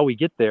now, how we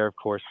get there, of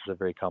course, is a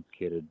very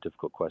complicated,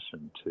 difficult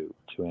question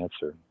to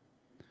answer.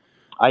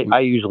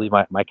 I usually,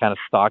 my kind of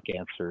stock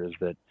answer is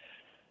that,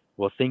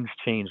 well, things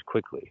change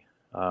quickly.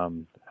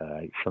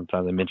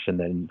 Sometimes I mention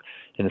that in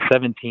the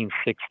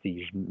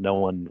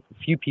 1760s,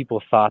 few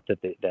people thought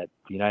that the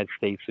United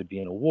States would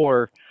be in a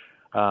war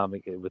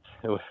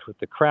with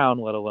the crown,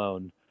 let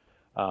alone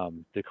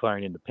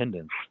declaring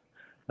independence.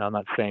 Now, I'm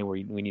not saying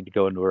we need to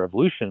go into a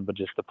revolution, but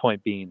just the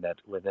point being that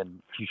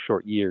within a few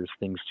short years,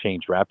 things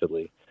change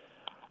rapidly.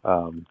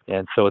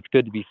 And so it's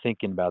good to be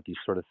thinking about these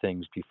sort of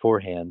things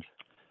beforehand.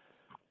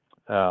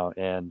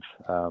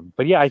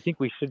 But yeah, I think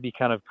we should be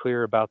kind of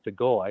clear about the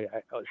goal.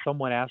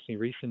 Someone asked me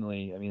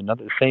recently, I mean,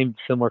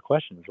 similar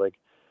questions, like,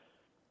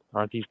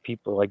 aren't these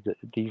people like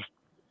these?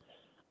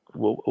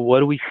 What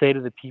do we say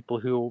to the people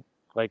who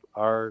like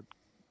are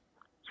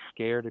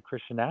scared of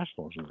Christian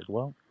nationalism? Like,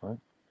 well,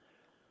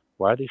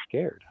 why are they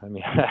scared? I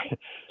mean,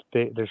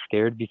 they're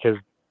scared because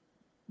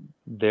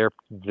their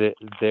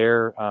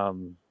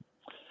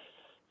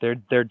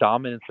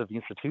dominance of the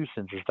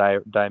institutions is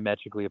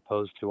diametrically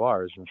opposed to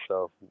ours, and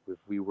so if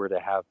we were to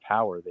have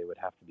power, they would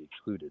have to be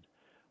excluded.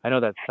 I know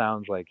that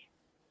sounds like,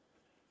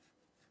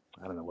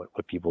 I don't know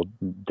what people,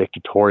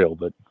 dictatorial,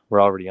 but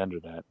we're already under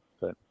that.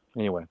 But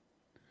anyway.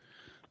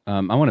 I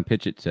want to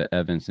pitch it to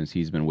Evan since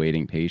he's been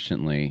waiting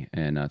patiently,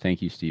 and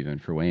thank you, Stephen,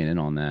 for weighing in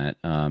on that.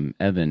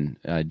 Evan,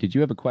 did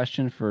you have a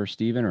question for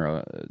Stephen,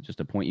 or just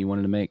a point you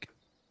wanted to make?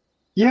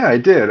 Yeah, I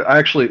did.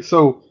 Actually,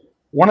 so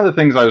one of the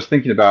things I was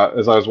thinking about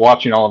as I was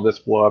watching all of this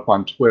blow up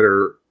on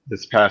Twitter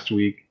this past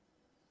week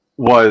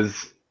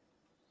was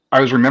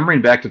I was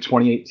remembering back to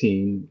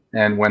 2018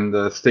 and when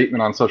the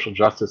statement on social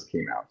justice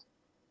came out.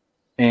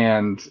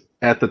 And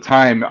at the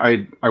time,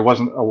 I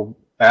wasn't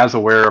as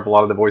aware of a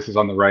lot of the voices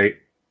on the right,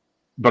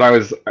 but I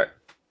was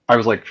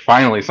like,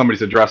 finally,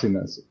 somebody's addressing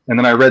this. And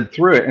then I read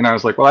through it, and I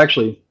was like, well,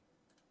 actually,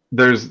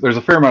 there's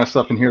a fair amount of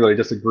stuff in here that I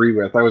disagree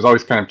with. I was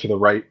always kind of to the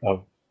right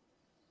of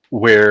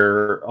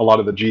where a lot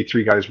of the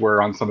G3 guys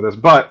were on some of this,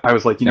 but I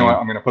was like, you know what,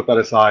 I'm going to put that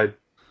aside.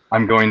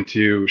 I'm going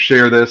to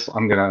share this.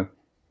 I'm going to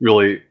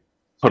really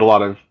put a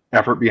lot of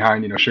effort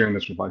behind, sharing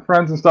this with my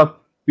friends and stuff,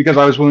 because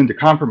I was willing to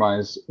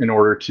compromise in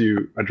order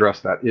to address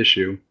that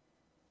issue.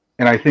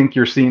 And I think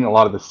you're seeing a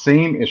lot of the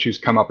same issues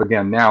come up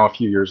again now, a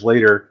few years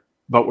later,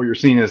 but what you're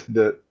seeing is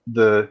the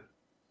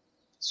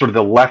sort of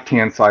the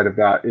left-hand side of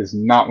that is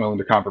not willing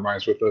to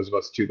compromise with those of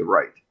us to the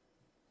right.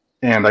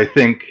 And I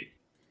think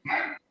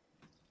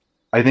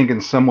I think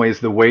in some ways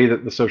the way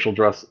that the social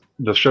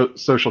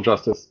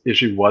justice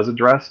issue was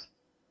addressed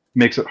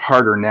makes it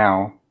harder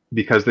now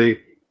because a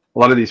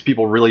lot of these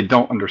people really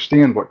don't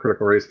understand what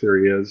critical race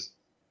theory is.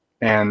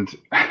 And,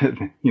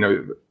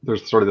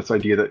 there's sort of this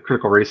idea that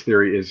critical race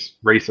theory is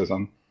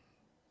racism,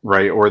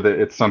 right? Or that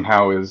it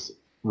somehow is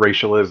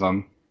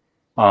racialism.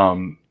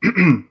 Um,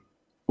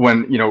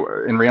 when,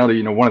 in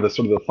reality, one of the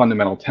sort of the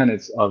fundamental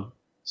tenets of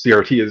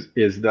CRT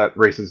is that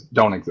races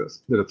don't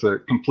exist, that it's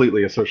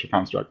completely a social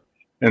construct.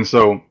 And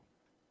so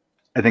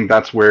I think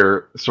that's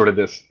where sort of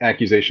this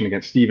accusation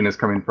against Stephen is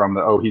coming from,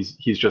 that, oh, he's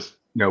just,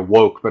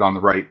 woke, but on the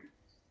right,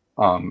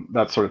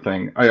 that sort of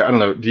thing. I don't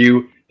know. Do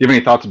you have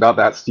any thoughts about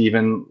that,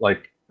 Stephen?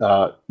 Like,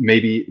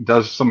 maybe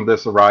does some of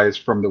this arise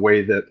from the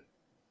way that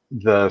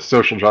the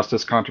social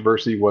justice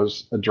controversy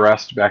was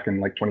addressed back in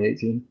like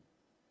 2018?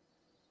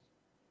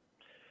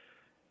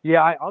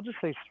 Yeah, I'll just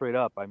say straight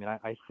up. I mean,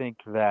 I think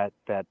that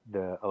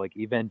the like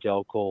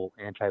evangelical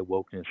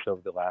anti-wokeness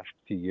over the last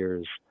few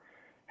years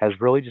has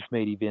really just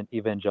made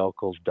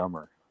evangelicals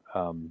dumber.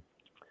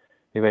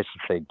 Maybe I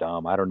should say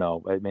dumb. I don't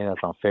know. Maybe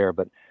that's not fair,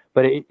 but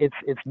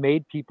it's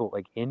made people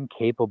like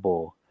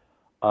incapable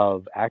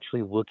of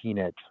actually looking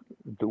at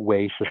the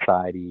way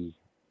society,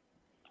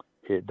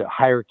 the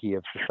hierarchy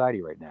of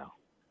society right now.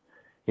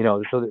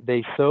 So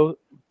they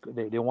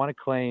want to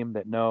claim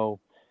that no,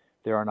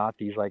 there are not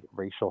these like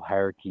racial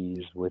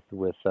hierarchies with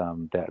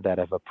that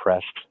have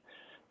oppressed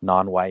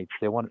non-whites.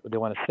 They want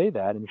to say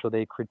that, and so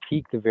they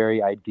critique the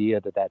very idea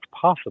that that's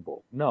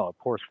possible. No, of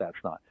course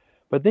that's not.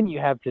 But then you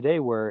have today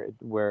where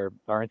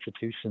our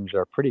institutions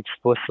are pretty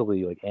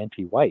explicitly like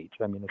anti-white.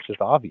 I mean, it's just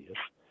obvious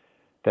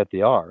that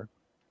they are.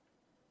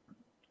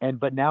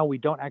 But now we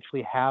don't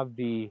actually have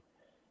the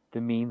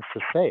means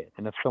to say it.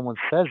 And if someone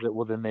says it,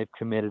 well, then they've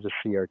committed a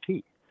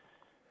CRT.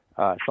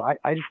 So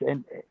I just,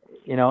 and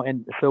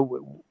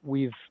so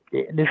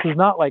this is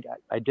not like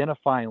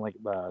identifying like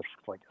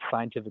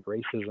scientific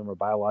racism or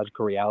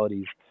biological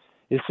realities.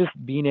 It's just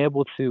being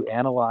able to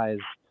analyze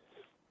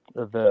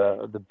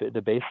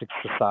the basic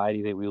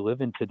society that we live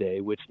in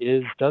today, which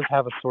does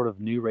have a sort of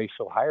new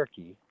racial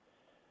hierarchy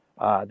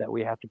that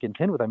we have to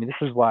contend with. I mean,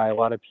 this is why a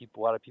lot of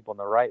people on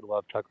the right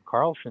love Tucker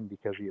Carlson,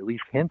 because he at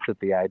least hints at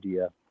the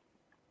idea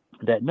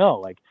that no,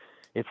 like,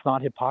 it's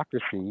not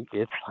hypocrisy,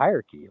 it's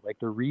hierarchy. Like,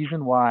 the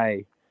reason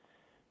why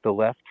the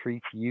left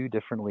treats you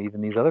differently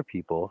than these other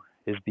people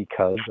is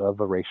because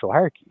of a racial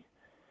hierarchy.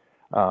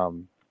 But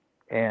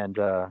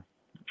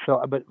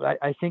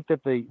I think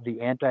that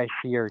the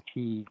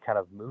anti-CRT kind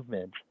of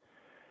movement,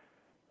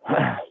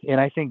 and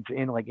I think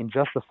in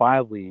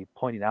justifiably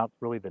pointing out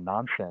really the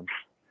nonsense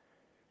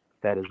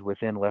that is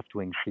within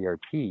left-wing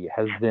CRT,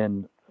 has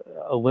then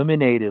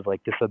eliminated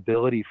like this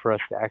ability for us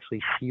to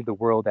actually see the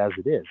world as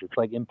it is. It's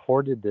like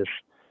imported this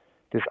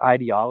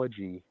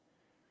ideology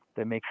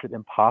that makes it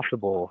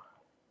impossible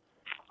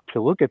to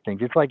look at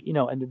things. It's like,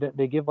 and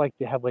they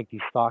have like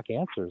these stock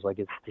answers. Like,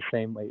 it's the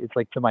same. It's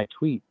like to my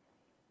tweet,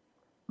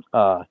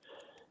 like,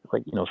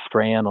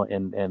 Strand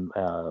and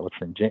what's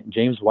his name,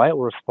 James White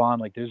will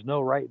respond like, there's no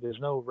race, there's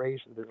no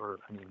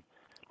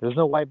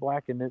white,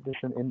 black in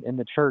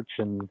the church,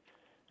 and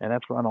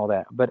that's on all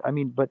that. But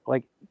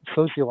like,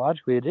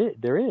 sociologically,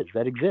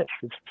 that exists.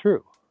 It's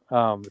true.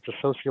 It's a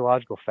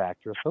sociological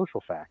fact or a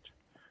social fact.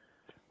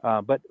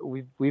 But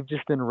we've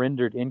just been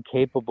rendered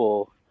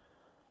incapable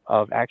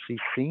of actually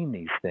seeing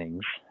these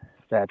things.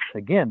 That's,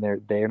 again,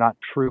 they're not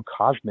true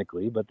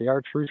cosmically, but they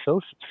are true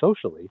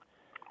socially.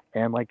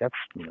 And like, that's,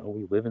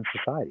 we live in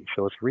society,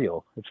 so it's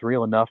real. It's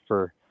real enough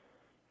for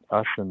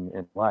us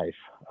in life.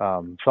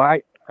 So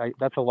I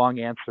that's a long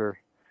answer.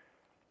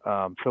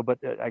 But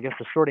I guess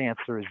the short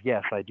answer is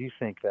yes, I do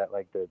think that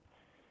like the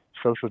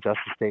social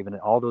justice statement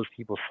and all those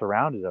people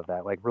surrounded of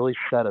that, like, really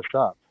set us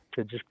up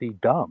to just be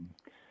dumb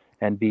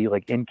and be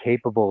like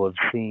incapable of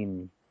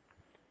seeing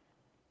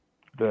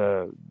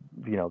the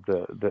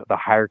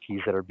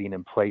hierarchies that are being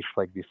in place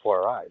like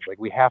before our eyes. Like,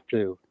 we have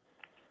to,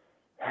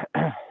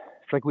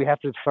 it's like we have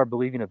to start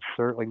believing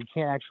absurd. Like,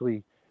 we have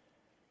to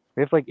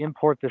like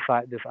import this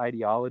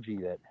ideology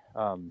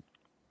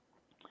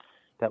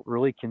that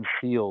really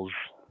conceals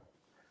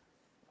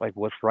like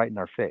what's right in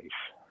our face.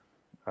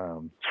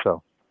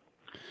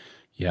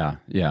 Yeah.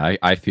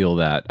 I feel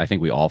that. I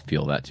think we all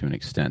feel that to an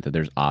extent, that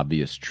there's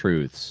obvious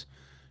truths,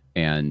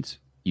 and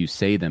you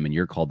say them and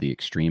you're called the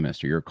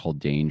extremist, or you're called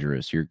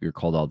dangerous, you're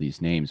called all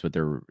these names, but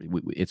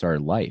it's our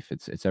life.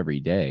 It's every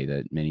day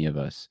that many of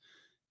us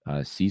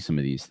see some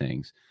of these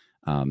things.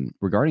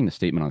 Regarding the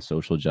statement on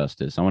social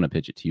justice, I want to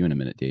pitch it to you in a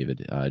minute,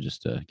 David,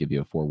 just to give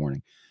you a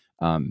forewarning.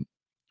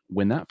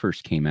 When that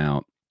first came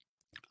out,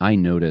 I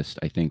noticed,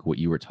 I think, what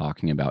you were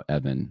talking about,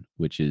 Evan,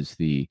 which is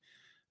the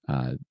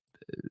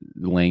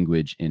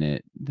language in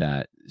it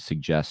that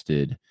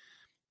suggested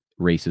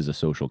race is a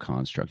social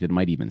construct. It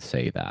might even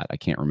say that. I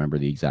can't remember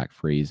the exact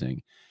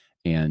phrasing.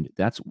 And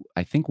that's,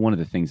 I think, one of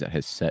the things that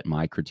has set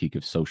my critique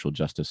of social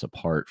justice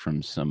apart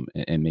from some,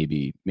 and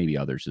maybe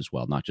others as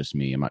well, not just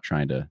me. I'm not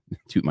trying to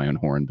toot my own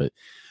horn, but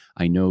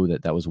I know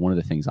that was one of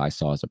the things I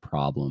saw as a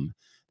problem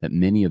that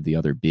many of the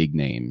other big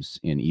names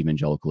in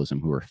evangelicalism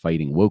who are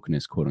fighting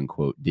wokeness, quote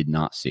unquote, did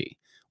not see,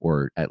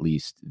 or at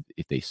least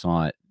if they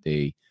saw it,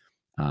 they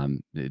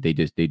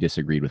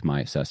disagreed with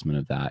my assessment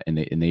of that, and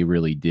they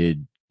really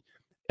did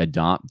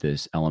adopt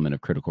this element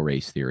of critical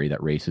race theory,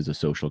 that race is a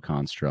social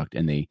construct,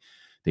 and they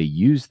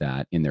use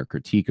that in their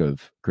critique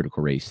of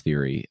critical race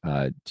theory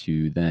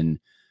to then,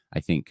 I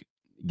think,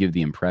 give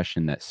the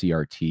impression that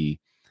CRT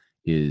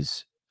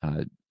is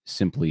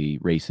simply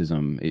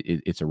racism.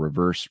 It's a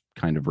reverse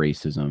kind of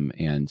racism,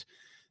 and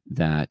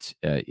that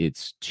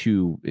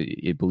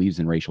it believes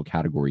in racial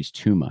categories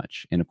too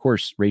much. And of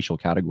course, racial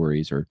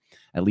categories, or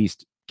at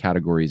least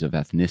categories of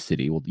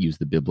ethnicity, we'll use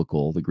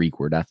the Greek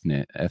word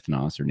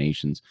ethnos, or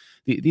nations.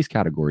 These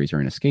categories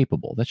are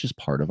inescapable. That's just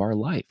part of our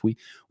life.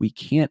 We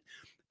can't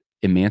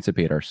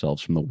emancipate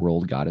ourselves from the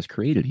world God has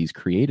created. He's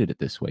created it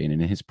this way, and in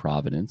his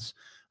providence,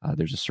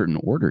 there's a certain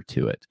order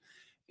to it.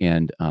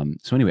 And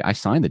so anyway, I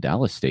signed the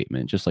Dallas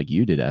Statement just like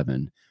you did,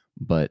 Evan,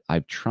 but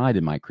I've tried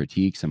in my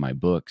critiques and my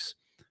books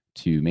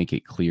to make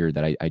it clear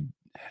that I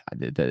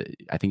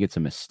think it's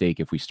a mistake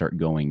if we start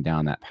going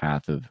down that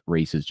path of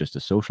race is just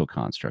a social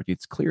construct.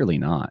 It's clearly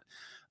not.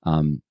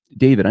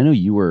 David, I know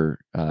you were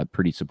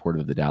pretty supportive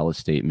of the Dallas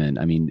Statement.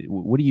 I mean,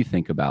 what do you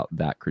think about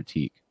that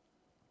critique?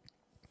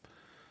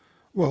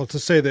 Well, to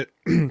say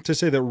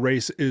that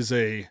race is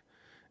a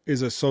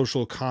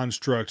social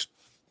construct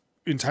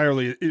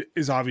entirely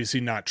is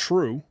obviously not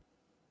true,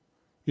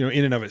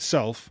 in and of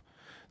itself.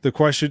 The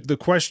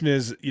question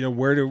is,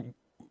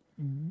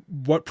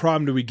 what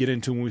problem do we get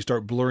into when we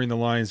start blurring the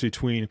lines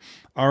between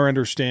our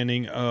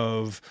understanding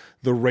of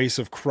the race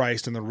of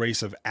Christ and the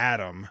race of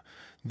Adam,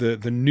 the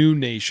new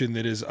nation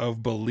that is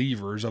of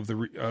believers, of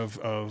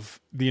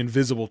the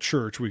invisible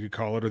church, we could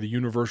call it, or the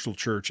universal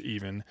church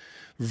even,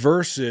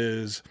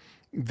 versus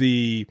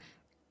the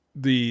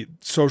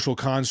social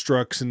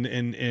constructs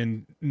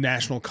and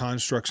national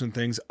constructs and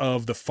things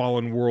of the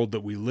fallen world that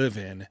we live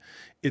in.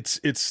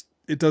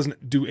 It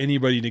doesn't do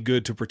anybody any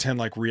good to pretend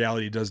like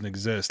reality doesn't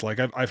exist. Like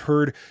I've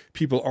heard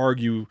people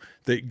argue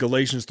that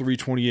Galatians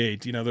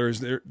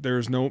 3:28,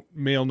 there's no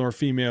male nor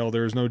female,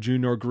 there is no Jew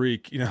nor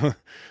Greek,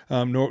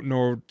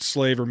 nor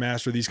slave or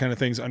master. These kind of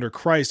things under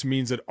Christ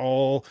means that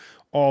all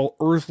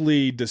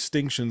earthly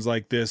distinctions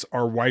like this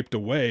are wiped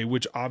away,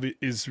 which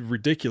is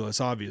ridiculous,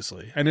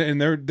 obviously.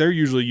 And they're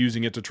usually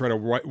using it to try to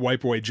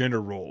wipe away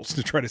gender roles,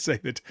 to try to say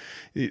that,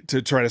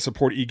 to try to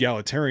support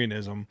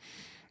egalitarianism.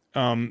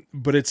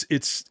 But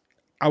it's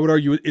I would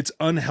argue it's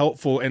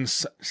unhelpful and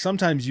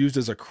sometimes used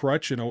as a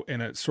crutch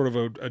in a sort of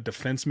a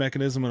defense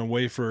mechanism, in a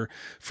way for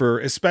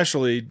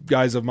especially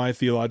guys of my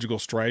theological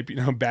stripe,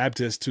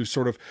 Baptists, to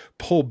sort of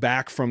pull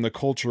back from the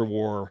culture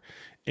war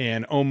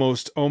and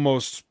almost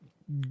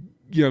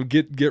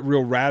get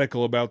real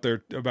radical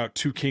about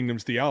two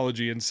kingdoms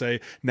theology and say,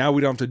 now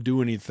we don't have to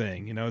do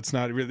anything. It's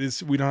not really,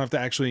 we don't have to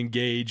actually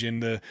engage in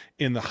the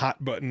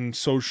hot button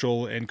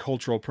social and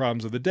cultural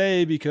problems of the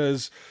day,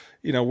 because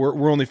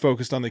we're only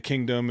focused on the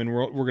kingdom, and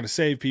we're going to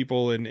save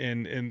people,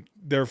 and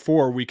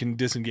therefore we can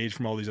disengage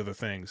from all these other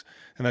things.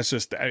 And that's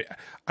just,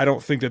 I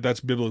don't think that that's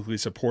biblically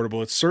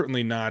supportable. It's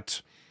certainly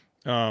not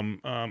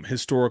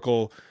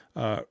historical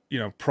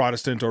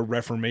Protestant or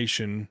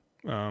Reformation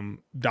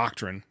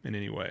doctrine in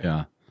any way.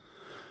 Yeah.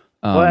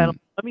 Well, and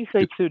let me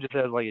say too, just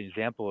as like an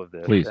example of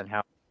this, please, and how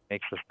it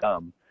makes us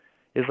dumb,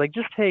 is like,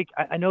 just take,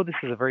 I know this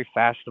is a very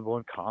fashionable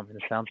and common,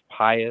 it sounds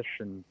pious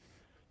and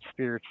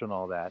spiritual and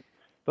all that,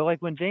 but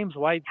like when James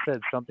White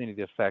said something to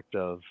the effect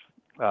of,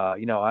 I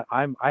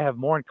have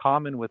more in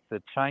common with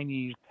the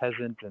Chinese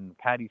peasant and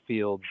paddy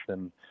fields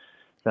than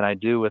I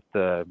do with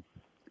the,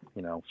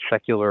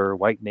 secular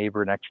white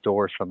neighbor next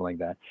door, or something like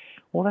that.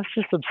 Well, that's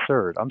just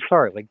absurd. I'm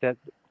sorry, like that.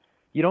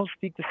 You don't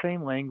speak the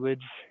same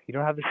language. You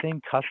don't have the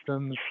same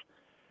customs.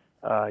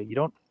 You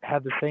don't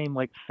have the same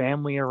like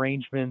family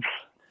arrangements.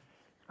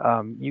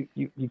 You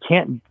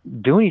can't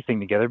do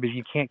anything together because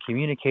you can't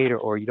communicate,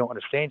 or you don't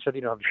understand each other.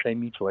 You don't have the same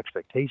mutual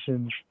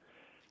expectations.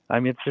 I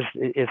mean,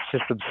 it's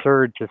just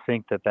absurd to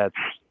think that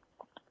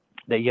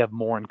you have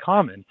more in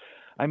common.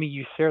 I mean,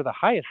 you share the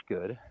highest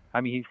good.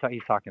 I mean,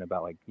 he's talking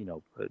about like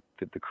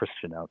the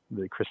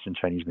Christian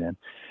Chinese man.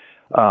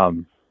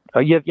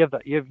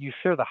 You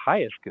share the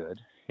highest good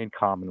in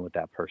common with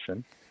that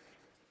person,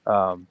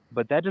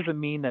 but that doesn't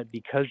mean that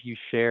because you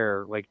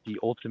share like the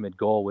ultimate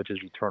goal, which is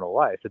eternal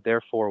life, that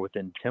therefore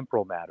within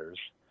temporal matters,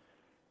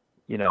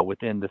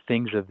 within the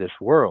things of this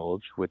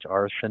world, which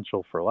are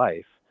essential for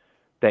life,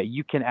 that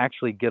you can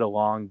actually get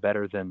along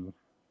better than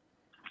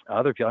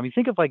other people. I mean,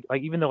 think of like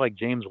even though like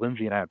James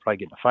Lindsay and I would probably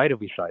get in a fight if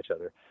we saw each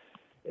other,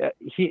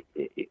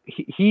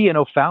 he and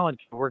O'Fallon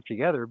can work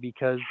together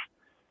because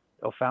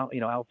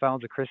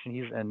O'Fallon's a Christian,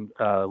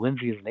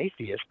 Lindsay is an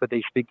atheist, but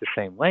they speak the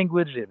same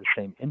language, they have the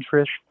same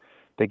interests,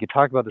 they could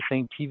talk about the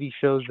same TV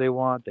shows they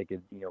want, they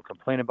could,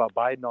 complain about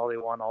Biden all they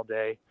want all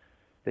day,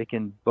 they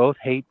can both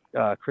hate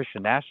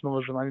Christian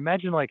nationalism. I mean,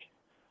 imagine like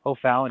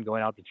O'Fallon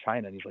going out to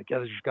China and he's like, yeah,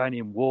 there's this guy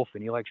named Wolf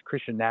and he likes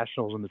Christian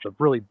nationalism, it's a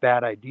really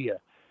bad idea.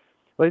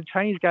 Like the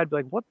Chinese guy would be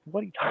like, what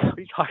are you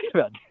talking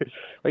about, dude?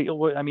 Like,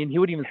 I mean, he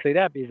wouldn't even say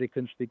that because they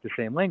couldn't speak the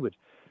same language.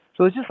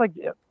 So it's just like,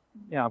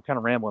 I'm kind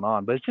of rambling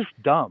on, but it's just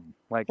dumb.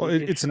 Like, well,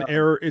 it's an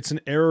error. It's an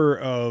error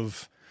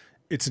of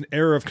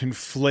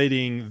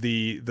conflating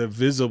the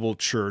visible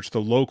church,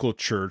 the local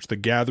church, the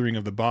gathering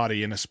of the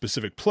body in a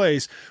specific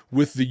place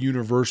with the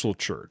universal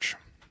church,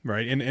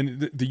 right?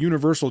 And the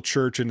universal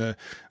church and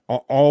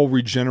all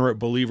regenerate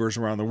believers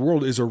around the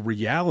world is a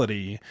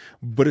reality,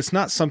 but it's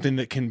not something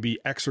that can be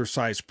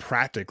exercised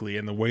practically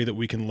in the way that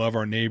we can love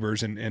our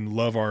neighbors and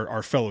love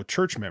our fellow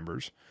church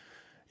members.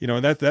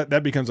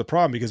 That becomes a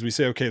problem because we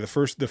say, okay, the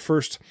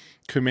first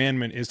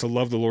commandment is to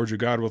love the Lord your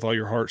God with all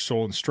your heart,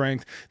 soul, and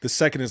strength. The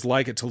second is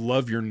like it, to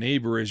love your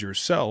neighbor as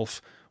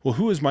yourself. Well,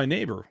 who is my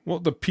neighbor? Well,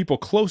 the people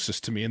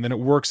closest to me, and then it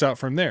works out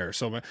from there.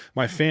 So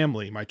my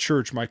family, my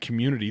church, my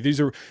community, these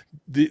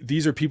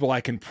are people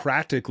I can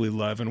practically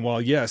love. And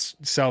while yes,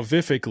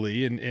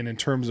 salvifically and in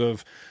terms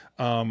of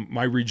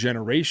my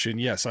regeneration,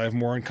 yes, I have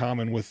more in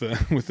common with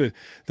the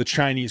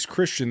Chinese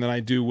Christian than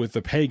I do with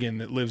the pagan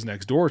that lives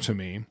next door to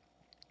me.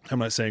 I'm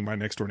not saying my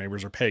next door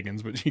neighbors are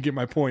pagans, but you get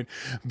my point.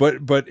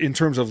 But in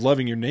terms of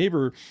loving your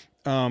neighbor,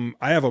 I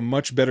have a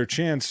much better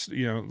chance,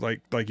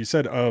 like you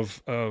said,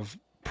 of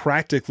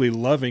practically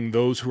loving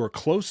those who are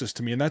closest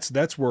to me, and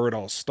that's where it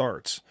all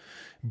starts.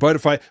 But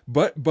if I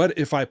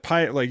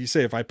like you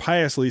say, if I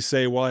piously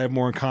say, well, I have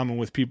more in common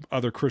with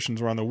other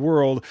Christians around the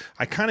world,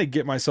 I kind of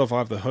get myself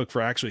off the hook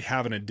for actually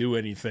having to do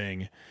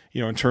anything,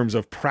 in terms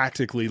of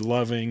practically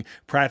loving,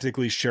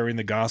 practically sharing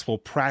the gospel,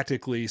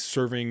 practically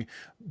serving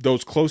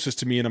those closest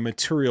to me in a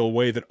material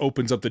way that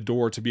opens up the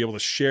door to be able to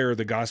share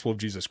the gospel of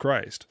Jesus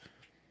Christ.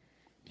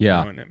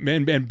 Yeah.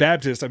 And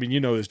Baptists, I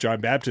mean, this,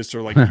 John, Baptists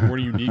are like, we're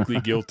uniquely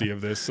guilty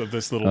of this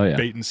little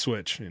bait and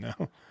switch,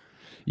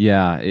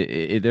 Yeah,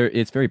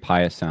 it's very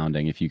pious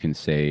sounding if you can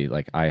say,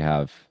 like, I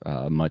have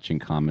much in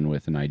common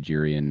with a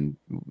Nigerian,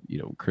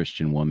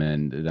 Christian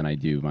woman than I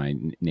do my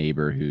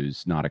neighbor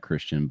who's not a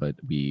Christian, but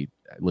we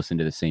listen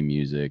to the same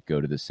music, go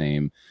to the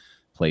same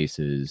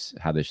places,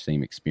 have the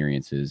same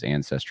experiences,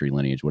 ancestry,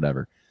 lineage,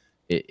 whatever.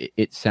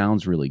 It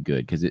sounds really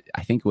good because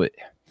I think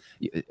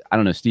I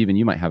don't know, Stephen,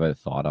 you might have a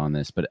thought on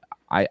this, but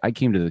I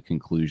came to the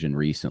conclusion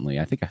recently.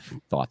 I think I've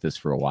thought this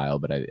for a while,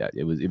 but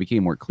it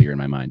became more clear in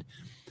my mind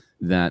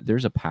that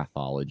there's a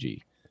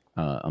pathology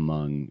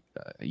among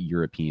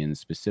Europeans,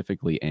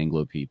 specifically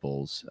Anglo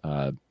peoples,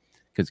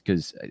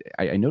 because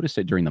I noticed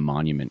it during the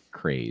monument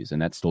craze,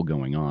 and that's still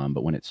going on.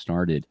 But when it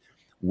started,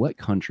 what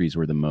countries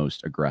were the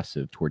most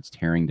aggressive towards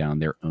tearing down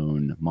their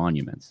own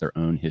monuments, their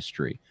own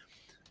history?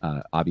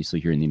 Obviously,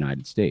 here in the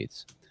United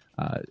States.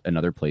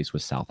 Another place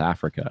was South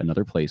Africa.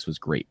 Another place was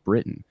Great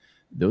Britain.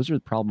 Those are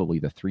probably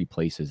the three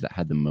places that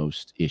had the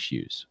most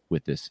issues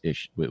with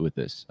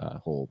this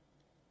whole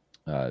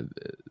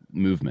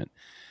movement.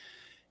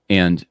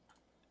 And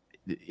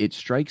it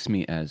strikes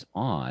me as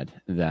odd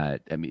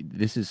that,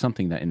 this is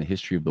something that in the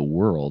history of the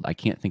world, I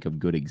can't think of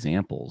good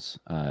examples.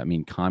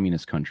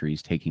 Communist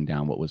countries taking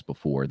down what was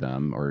before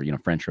them, or,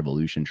 French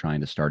Revolution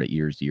trying to start at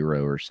year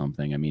zero or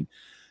something.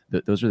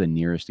 Those are the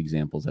nearest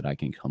examples that I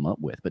can come up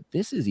with. But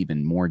this is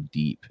even more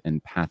deep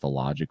and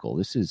pathological.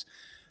 This is,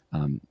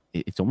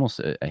 it's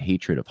almost a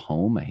hatred of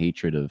home, a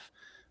hatred of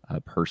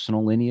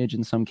personal lineage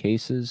in some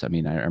cases. I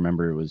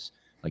remember it was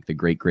like the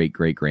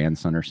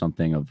great-great-great-grandson or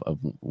something of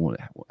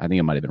I think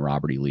it might have been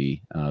Robert E.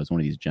 Lee. It was one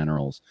of these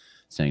generals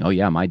saying, oh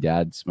yeah, my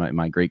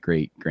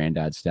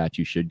great-great-granddad's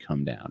statue should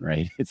come down,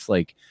 right? It's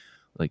like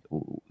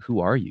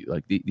who are you?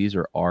 Like these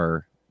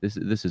are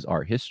this is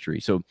our history.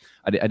 So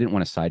I didn't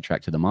want to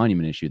sidetrack to the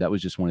monument issue. That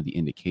was just one of the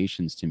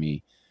indications to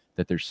me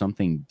that there's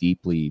something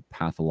deeply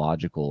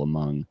pathological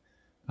among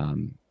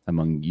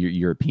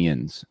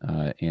Europeans,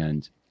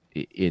 and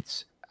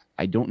it's.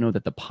 I don't know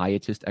that the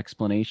pietist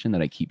explanation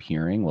that I keep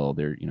hearing, well,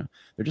 they're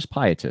just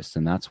pietists,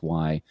 and that's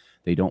why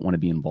they don't want to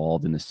be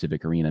involved in the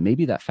civic arena.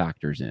 Maybe that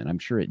factors in. I'm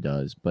sure it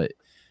does, but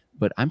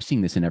I'm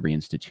seeing this in every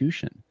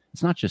institution.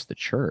 It's not just the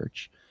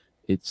church.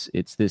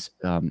 It's this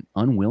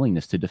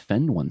unwillingness to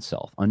defend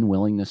oneself,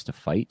 unwillingness to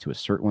fight, to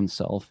assert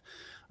oneself,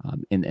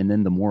 and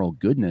then the moral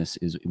goodness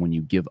is when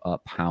you give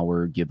up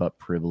power, give up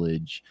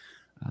privilege.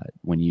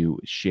 When you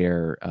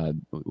share,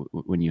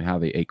 when you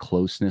have a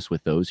closeness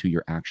with those who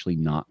you're actually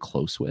not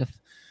close with,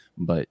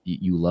 but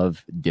you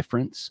love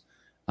difference,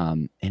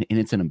 and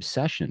it's an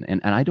obsession.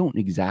 And I don't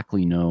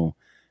exactly know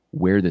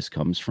where this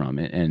comes from.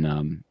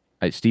 And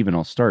Stephen,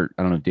 I'll start.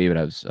 I don't know if David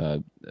has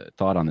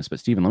thought on this, but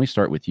Stephen, let me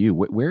start with you.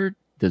 Where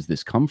does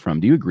this come from?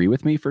 Do you agree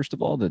with me, first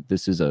of all, that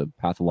this is a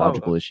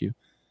pathological issue?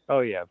 Oh,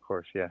 yeah, of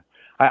course, yeah.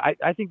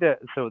 I think that,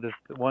 so this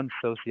one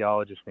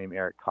sociologist named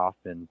Eric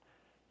Kaufman,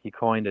 he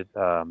coined it,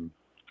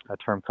 a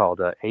term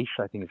called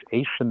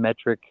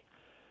asymmetric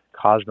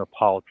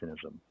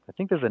cosmopolitanism. I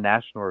think there's a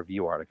National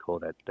Review article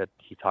that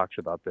he talks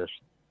about this.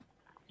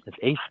 It's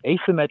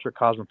asymmetric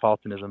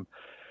cosmopolitanism,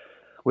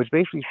 which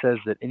basically says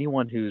that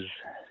anyone who's,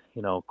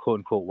 quote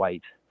unquote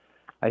white.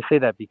 I say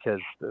that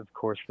because, of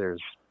course,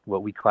 there's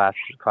what we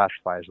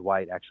classify as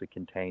white actually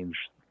contains,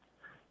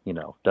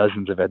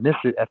 dozens of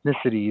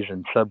ethnicities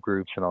and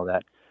subgroups and all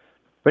that.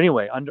 But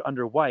anyway,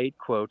 under white,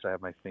 quote, I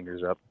have my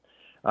fingers up,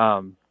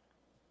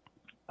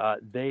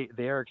 they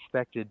are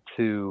expected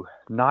to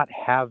not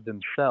have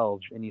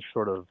themselves any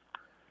sort of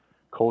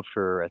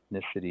culture or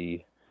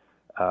ethnicity.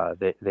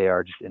 They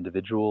are just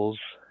individuals,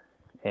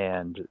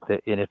 and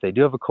if they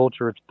do have a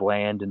culture, it's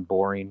bland and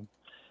boring,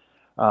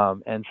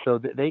 and so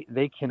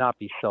they cannot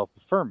be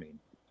self-affirming.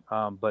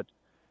 But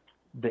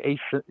the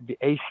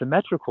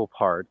asymmetrical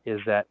part is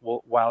that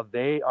while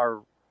they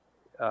are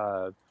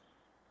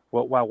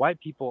while white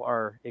people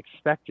are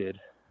expected,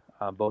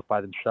 both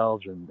by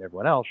themselves and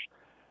everyone else,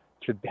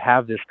 to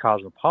have this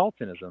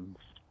cosmopolitanism,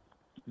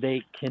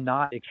 they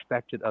cannot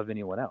expect it of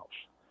anyone else,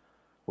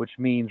 which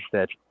means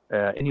that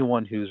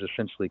anyone who's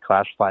essentially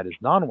classified as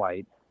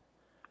non-white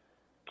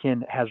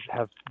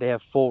they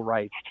have full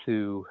rights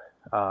to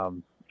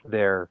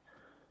their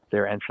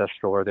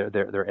ancestral or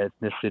their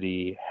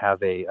ethnicity,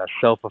 have a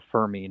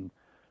self-affirming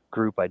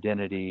group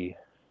identity,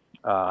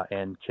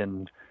 and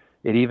can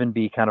it even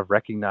be kind of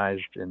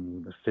recognized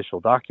in official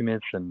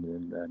documents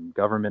and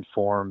government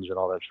forms and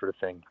all that sort of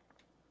thing.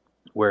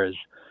 Whereas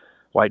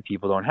white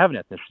people don't have an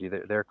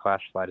ethnicity; they're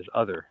classified as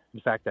other. In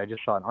fact, I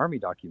just saw an Army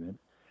document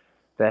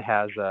that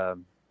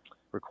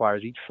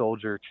requires each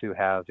soldier to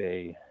have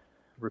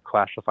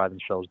reclassify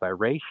themselves by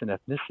race and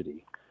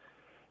ethnicity,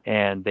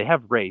 and they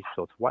have race,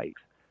 so it's white.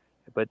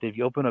 But if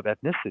you open up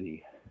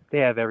ethnicity, they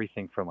have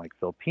everything from like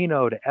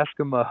Filipino to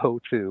Eskimo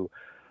to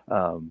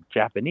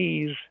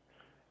Japanese,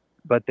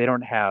 but they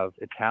don't have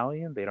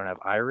Italian, they don't have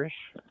Irish,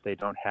 they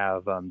don't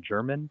have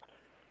German,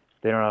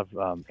 they don't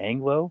have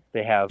Anglo,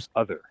 they have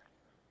other.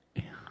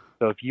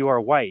 So if you are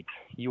white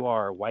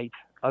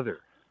other.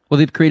 Well,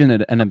 they've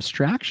created an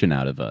abstraction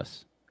out of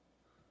us.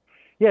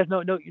 Yes,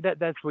 no,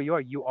 that's what you are.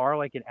 You are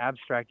like an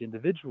abstract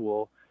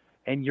individual,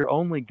 and your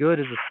only good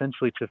is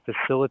essentially to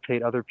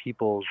facilitate other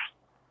people's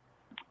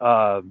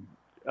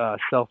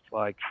self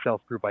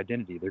group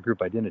identity, their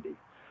group identity.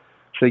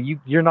 So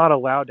you're not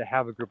allowed to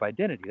have a group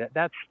identity.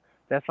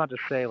 That's not to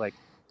say like,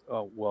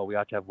 oh well, we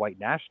ought to have white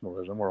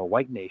nationalism or a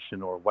white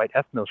nation or a white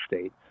ethno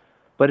state,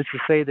 but it's to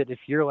say that if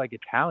you're like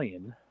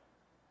Italian,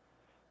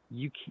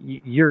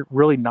 you're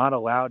really not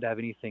allowed to have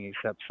anything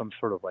except some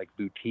sort of like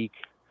boutique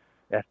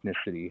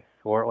ethnicity.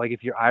 Or like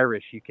if you're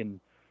Irish, you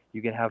can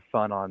have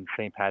fun on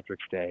St.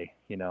 Patrick's Day,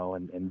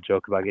 and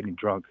joke about getting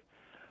drunk,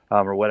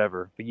 or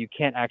whatever. But you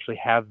can't actually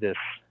have this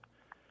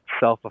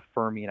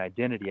self-affirming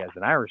identity as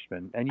an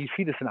Irishman. And you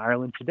see this in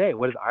Ireland today.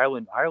 What is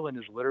Ireland? Ireland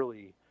is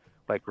literally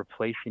like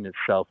replacing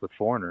itself with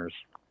foreigners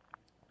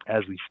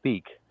as we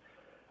speak,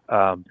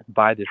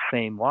 by the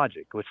same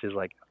logic, which is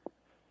like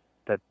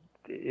that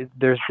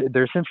they're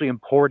essentially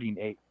importing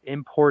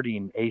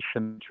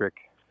asymmetric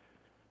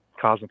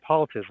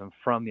cosmopolitanism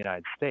from the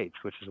United States,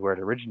 which is where it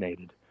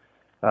originated.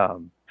 Yeah.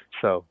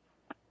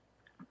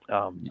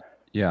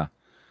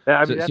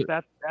 I mean,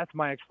 that's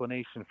my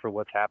explanation for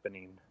what's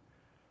happening.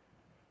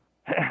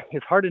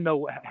 It's hard to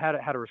know how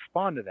to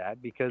respond to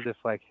that, because if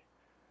like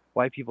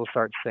white people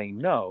start saying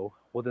no,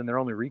 well then their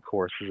only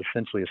recourse is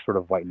essentially a sort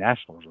of white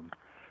nationalism,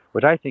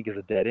 which I think is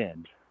a dead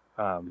end.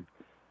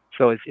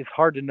 So it's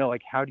hard to know,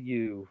 like, how do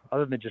you,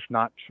 other than just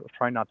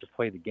try not to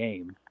play the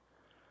game.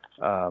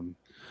 Well,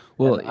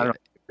 I don't know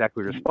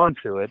exactly respond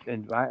to it,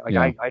 and I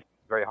it's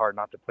very hard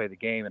not to play the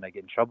game, and I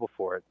get in trouble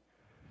for it.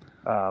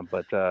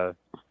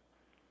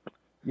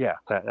 Yeah,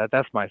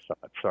 that's my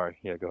thought. Sorry.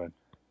 Yeah, go ahead.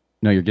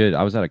 No, you're good.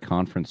 I was at a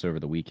conference over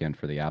the weekend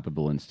for the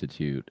Appable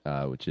Institute,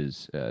 which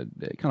is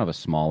kind of a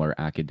smaller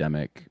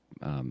academic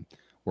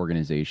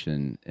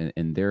organization,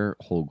 and their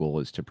whole goal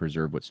is to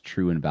preserve what's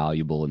true and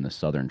valuable in the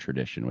Southern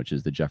tradition, which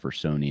is the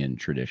Jeffersonian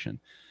tradition.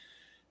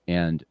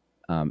 And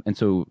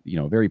so,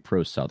 very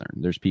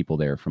pro-Southern. There's people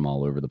there from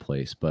all over the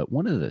place. But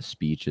one of the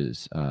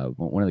speeches,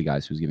 one of the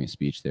guys who was giving a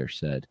speech there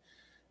said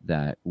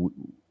that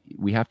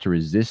we have to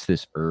resist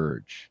this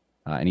urge.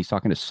 And he's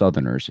talking to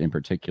Southerners in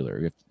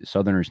particular.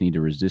 Southerners need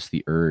to resist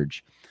the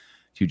urge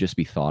to just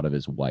be thought of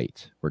as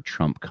white or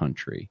Trump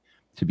country,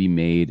 to be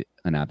made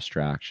an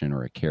abstraction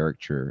or a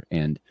caricature,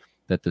 and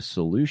that the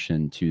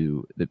solution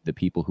to the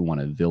people who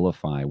want to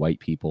vilify white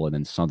people and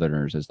then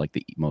Southerners as like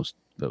the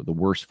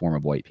worst form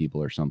of white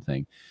people or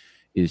something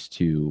is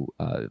to,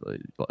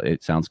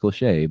 it sounds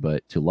cliche,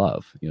 but to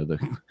love.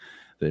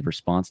 The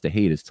response to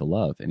hate is to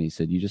love. And he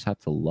said, you just have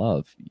to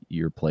love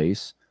your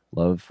place.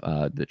 Love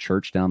the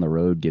church down the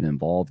road. Get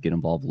involved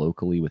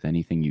locally with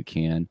anything you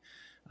can.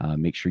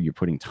 Make sure you're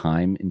putting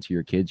time into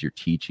your kids. You're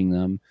teaching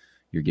them.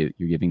 You're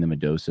giving them a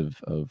dose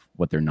of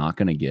what they're not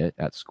going to get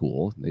at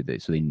school.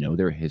 So they know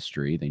their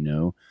history. They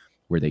know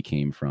where they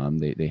came from.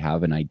 They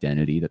have an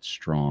identity that's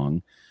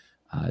strong.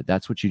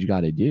 That's what you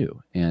got to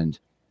do. And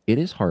it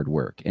is hard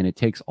work. And it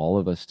takes all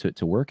of us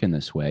to work in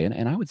this way.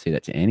 And I would say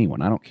that to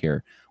anyone. I don't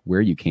care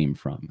where you came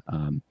from.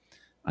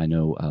 I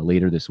know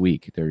later this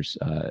week,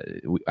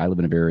 I live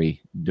in a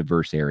very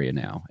diverse area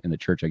now, and the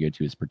church I go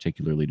to is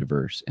particularly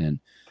diverse. And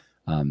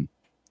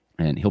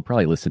he'll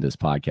probably listen to this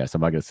podcast.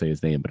 I'm not going to say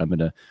his name, but I'm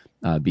going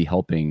to be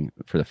helping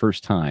for the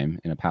first time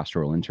in a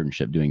pastoral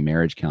internship doing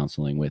marriage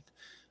counseling with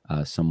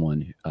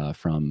someone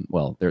from,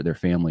 well, their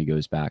family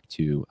goes back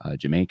to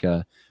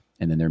Jamaica,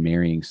 and then they're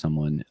marrying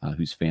someone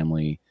whose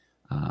family,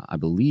 I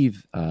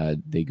believe,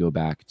 they go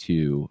back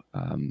to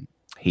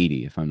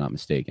Haiti, if I'm not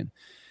mistaken.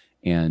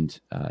 And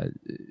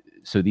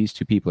so these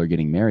two people are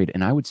getting married,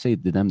 and I would say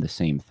to them the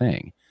same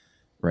thing,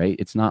 right?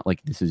 It's not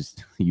like this is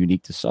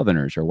unique to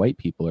Southerners or white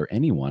people or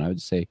anyone. I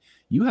would say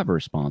you have a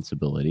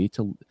responsibility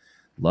to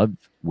love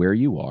where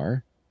you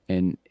are,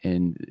 and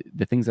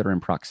the things that are in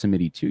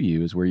proximity to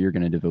you is where you're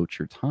going to devote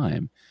your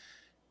time.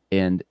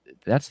 And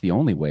that's the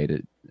only way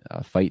to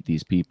fight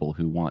these people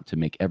who want to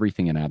make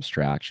everything an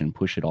abstraction,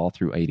 push it all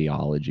through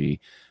ideology,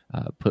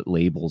 put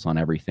labels on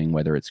everything,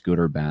 whether it's good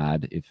or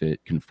bad, if it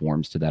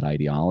conforms to that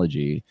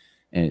ideology.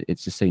 And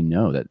it's to say,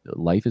 no, that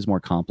life is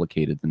more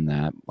complicated than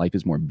that. Life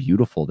is more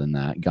beautiful than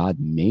that. God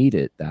made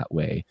it that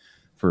way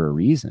for a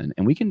reason.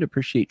 And we can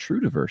appreciate true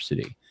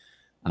diversity.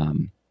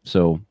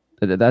 So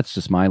that's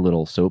just my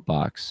little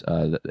soapbox.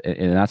 And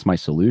that's my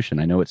solution.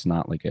 I know it's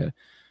not like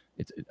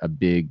it's a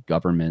big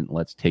government,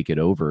 let's take it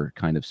over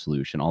kind of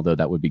solution, although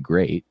that would be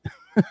great.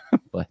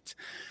 But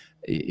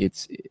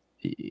it's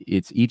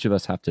each of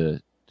us have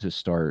to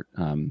start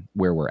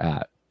where we're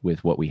at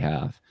with what we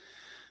have.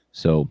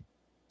 So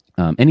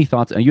any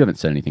thoughts? You haven't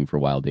said anything for a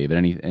while,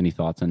 David. Any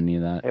thoughts on any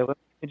of that? Hey, let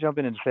me jump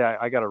in and say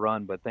I got to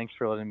run, but thanks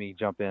for letting me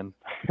jump in.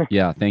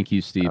 Yeah, thank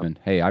you, Stephen.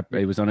 Hey,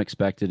 it was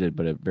unexpected,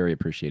 but very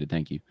appreciated.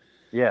 Thank you.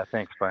 Yeah,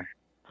 thanks. Bye.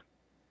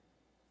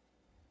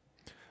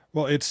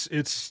 Well, it's.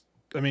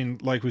 I mean,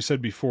 like we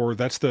said before,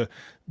 that's the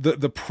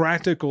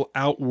practical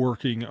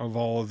outworking of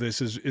all of this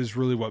is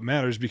really what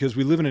matters, because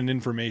we live in an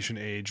information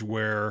age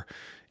where,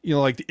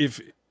 like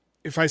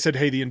if I said,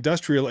 hey, the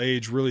industrial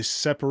age really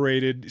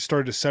started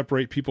to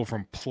separate people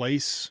from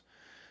place,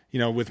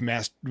 with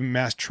mass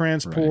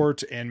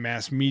transport, right, and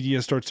mass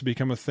media starts to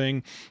become a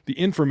thing. The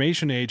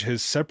information age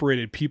has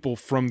separated people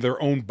from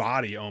their own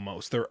body,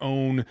 almost their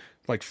own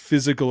like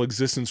physical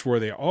existence where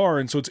they are.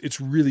 And so it's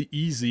really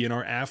easy in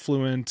our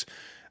affluent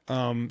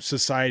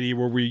society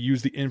where we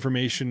use the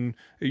information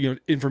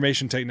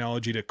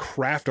technology to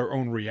craft our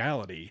own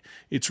reality.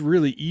 It's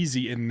really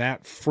easy in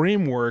that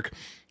framework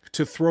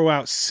to throw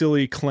out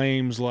silly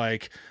claims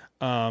like,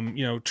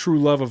 true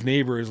love of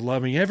neighbor is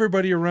loving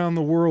everybody around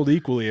the world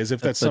equally, as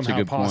if that's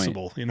somehow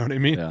possible. Point. You know what I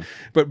mean? Yeah.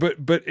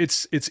 But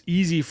it's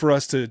easy for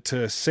us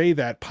to say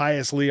that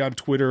piously on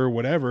Twitter or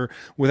whatever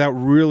without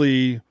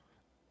really,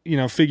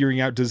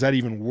 figuring out, does that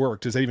even work?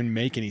 Does that even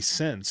make any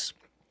sense?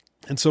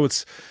 And so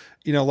it's,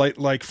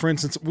 like for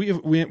instance, we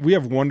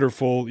have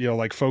wonderful,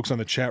 like folks on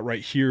the chat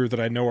right here that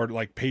I know are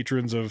like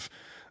patrons of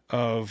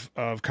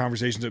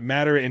Conversations That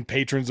Matter and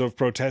patrons of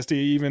Protesti,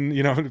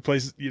 even,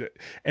 places,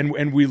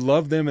 and we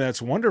love them, and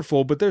that's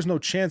wonderful, but there's no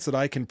chance that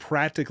I can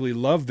practically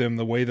love them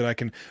the way that I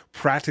can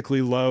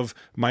practically love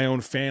my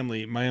own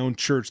family, my own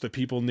church, the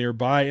people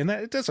nearby. And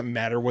that it doesn't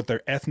matter what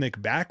their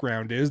ethnic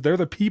background is. They're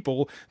the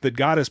people that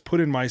God has put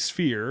in my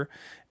sphere.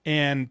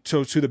 And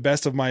so to the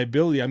best of my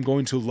ability, I'm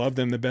going to love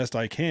them the best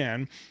I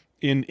can,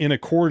 in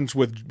accordance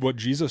with what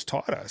Jesus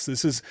taught us.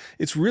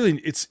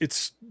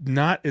 It's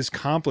not as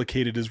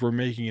complicated as we're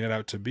making it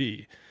out to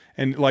be.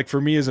 And like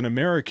for me as an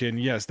American,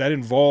 yes, that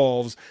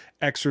involves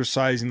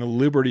exercising the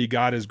liberty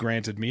God has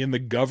granted me and the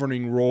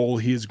governing role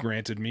he has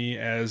granted me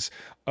as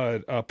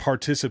a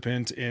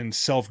participant in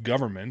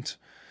self-government.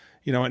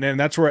 And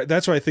that's where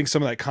I think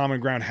some of that common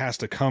ground has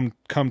to come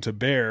to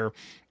bear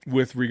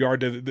with regard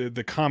to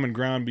the common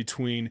ground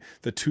between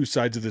the two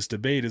sides of this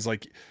debate is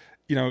like,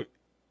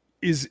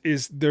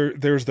 is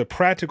there's the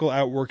practical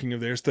outworking of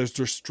this, there's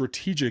the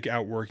strategic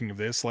outworking of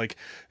this. Like,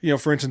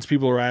 for instance,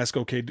 people are asked,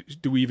 okay,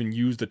 do we even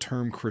use the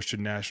term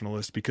Christian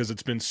nationalist, because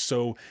it's been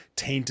so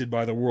tainted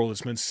by the world.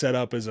 It's been set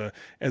up as a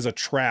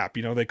trap.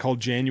 They call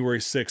January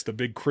 6th the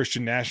big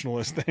Christian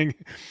nationalist thing.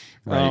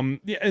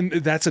 Right. And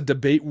that's a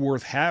debate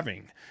worth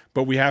having.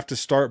 But we have to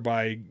start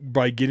by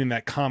getting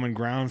that common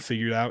ground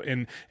figured out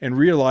and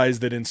realize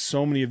that in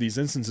so many of these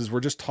instances, we're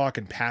just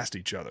talking past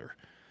each other.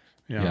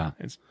 Yeah.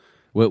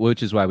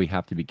 Which is why we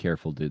have to be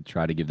careful to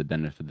try to give the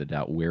benefit of the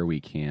doubt where we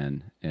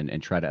can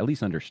and try to at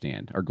least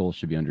understand. Our goal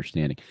should be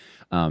understanding.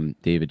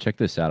 David, check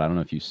this out. I don't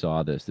know if you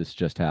saw this. This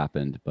just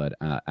happened, but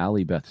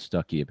Allie Beth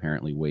Stuckey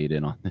apparently weighed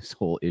in on this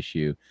whole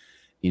issue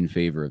in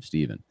favor of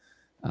Stephen.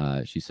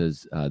 She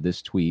says,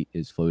 this tweet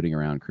is floating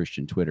around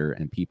Christian Twitter,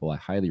 and people I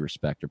highly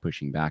respect are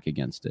pushing back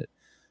against it.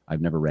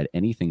 I've never read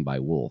anything by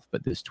Wolf,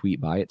 but this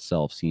tweet by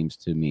itself seems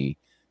to me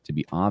to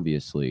be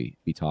obviously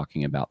be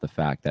talking about the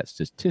fact that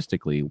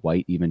statistically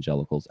white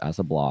evangelicals as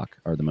a block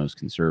are the most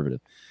conservative.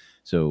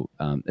 So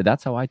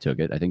that's how I took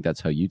it. I think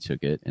that's how you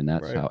took it. And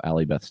that's right. How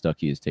Allie Beth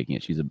Stuckey is taking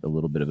it. She's a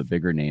little bit of a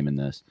bigger name in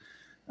this.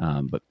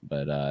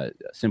 But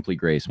Simply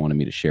Grace wanted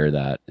me to share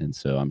that. And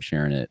so I'm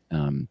sharing it.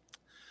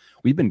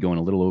 We've been going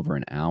a little over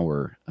an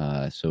hour.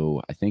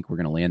 So I think we're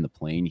going to land the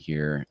plane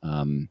here.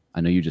 I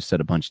know you just said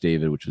a bunch,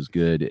 David, which was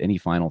good. Any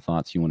final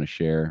thoughts you want to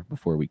share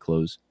before we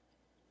close?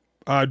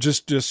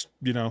 Just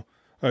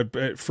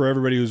for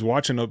everybody who's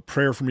watching, a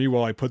prayer for me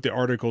while I put the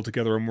article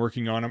together I'm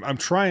working on. I'm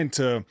trying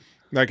to,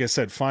 like I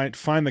said, find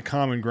the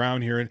common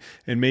ground here,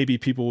 and maybe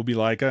people will be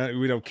like,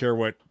 we don't care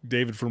what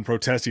David from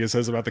Protestia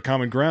says about the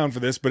common ground for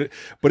this, but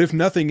if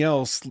nothing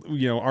else,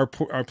 our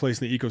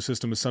place in the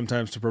ecosystem is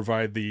sometimes to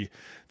provide the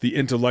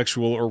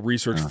intellectual or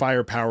research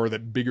firepower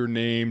that bigger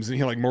names and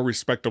like more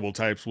respectable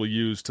types will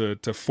use to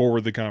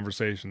forward the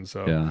conversation.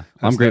 So yeah,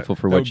 I'm grateful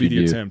for what you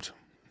do. Attempt.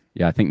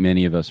 Yeah, I think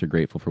many of us are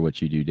grateful for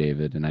what you do,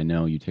 David, and I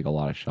know you take a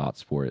lot of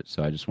shots for it.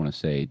 So I just want to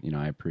say,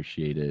 I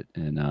appreciate it,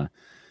 and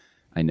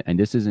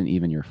this isn't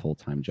even your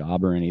full-time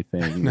job or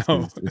anything.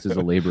 This is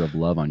a labor of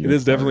love on your part. It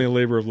is definitely a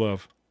labor of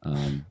love.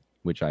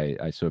 Which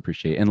I so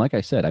appreciate. And like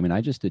I said,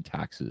 I just did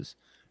taxes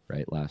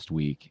last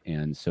week.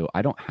 And so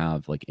I don't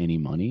have like any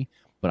money,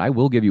 but I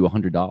will give you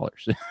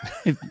 $100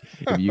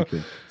 if you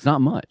could. It's not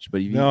much,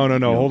 but if you, no.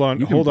 Hold on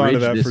to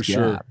that for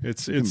sure. Gap.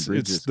 It's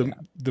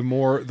the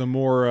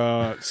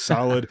more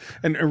solid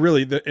and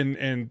really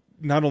and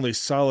not only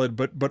solid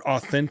but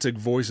authentic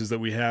voices that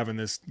we have in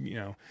this,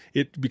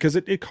 because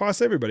it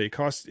costs everybody.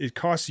 It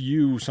costs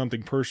you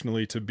something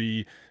personally to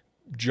be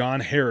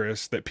John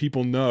Harris that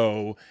people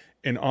know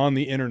and on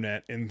the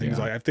internet and things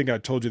like. I think I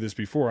told you this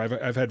before.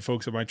 I've had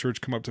folks at my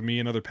church come up to me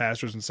and other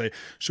pastors and say,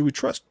 "Should we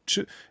trust?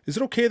 Is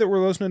it okay that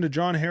we're listening to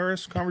John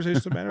Harris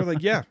Conversations that Matter?"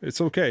 Like, yeah,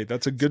 it's okay.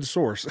 That's a good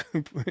source.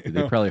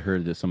 They probably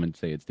heard that someone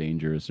say it's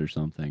dangerous or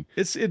something.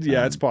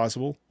 It's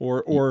possible,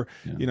 or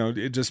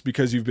just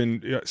because you've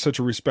been such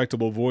a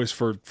respectable voice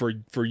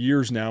for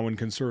years now in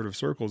conservative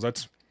circles.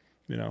 That's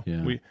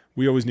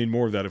we always need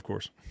more of that, of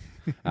course.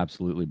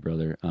 Absolutely,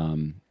 brother.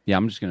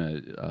 I'm just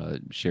going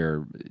to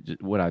share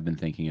what I've been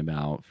thinking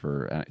about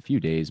for a few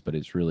days, but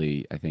it's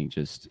really, I think,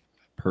 just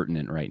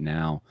pertinent right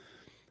now.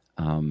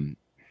 I'm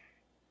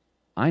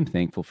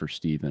thankful for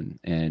Stephen,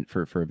 and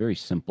for a very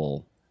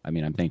simple,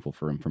 I'm thankful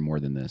for him for more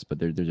than this, but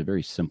there's a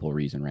very simple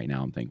reason right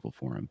now I'm thankful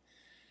for him.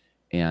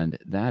 And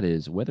that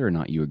is whether or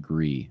not you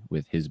agree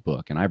with his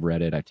book. And I've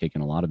read it. I've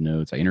taken a lot of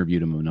notes. I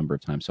interviewed him a number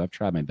of times, so I've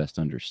tried my best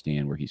to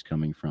understand where he's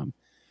coming from.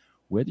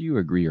 Whether you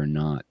agree or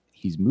not,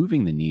 he's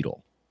moving the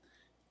needle.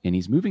 And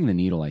he's moving the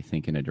needle, I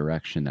think, in a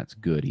direction that's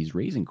good. He's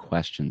raising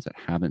questions that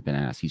haven't been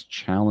asked. He's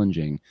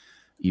challenging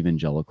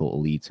evangelical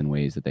elites in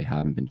ways that they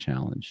haven't been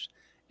challenged.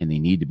 And they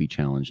need to be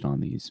challenged on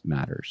these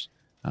matters.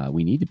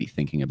 We need to be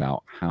thinking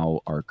about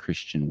how our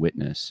Christian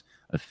witness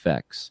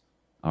affects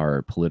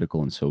our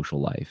political and social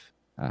life,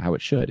 how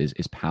it should.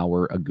 Is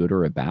power a good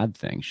or a bad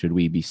thing? Should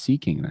we be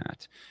seeking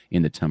that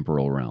in the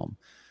temporal realm?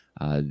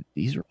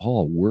 These are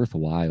all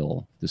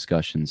worthwhile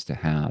discussions to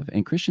have,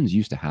 and Christians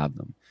used to have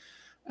them.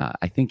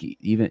 I think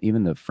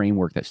even the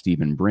framework that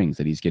Stephen brings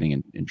that he's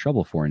getting in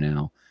trouble for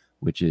now,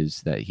 which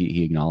is that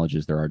he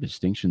acknowledges there are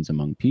distinctions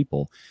among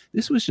people.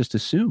 This was just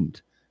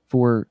assumed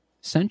for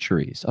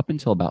centuries, up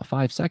until about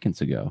 5 seconds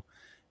ago.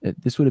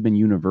 This would have been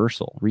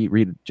universal.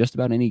 Read just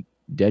about any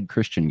dead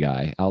Christian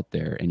guy out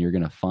there, and you're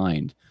going to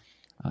find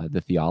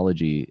the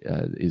theology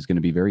is going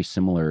to be very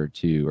similar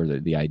to, or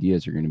the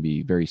ideas are going to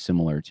be very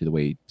similar to the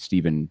way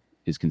Stephen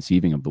is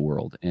conceiving of the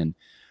world. And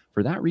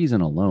for that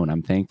reason alone,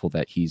 I'm thankful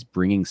that he's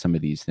bringing some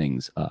of these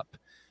things up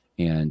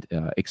and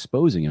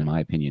exposing, in my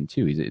opinion,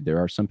 too. There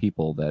are some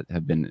people that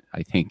have been,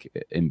 I think,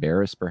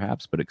 embarrassed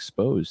perhaps, but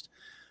exposed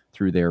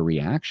through their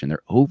reaction,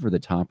 their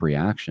over-the-top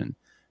reaction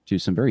to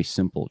some very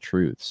simple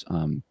truths.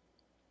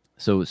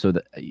 So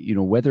that,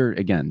 whether,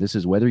 again, this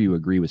is whether you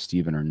agree with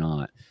Stephen or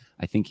not,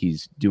 I think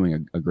he's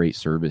doing a great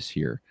service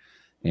here.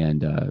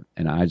 And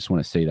I just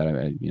want to say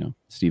that,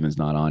 Stephen's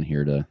not on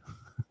here to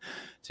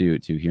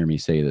hear me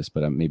say this,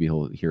 but maybe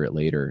he'll hear it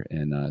later.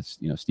 And,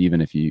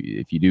 Stephen, if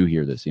you do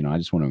hear this, I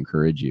just want to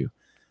encourage you,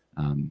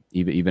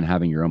 even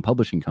having your own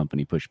publishing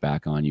company push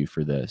back on you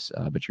for this,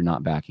 but you're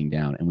not backing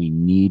down. And we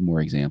need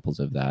more examples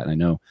of that. And I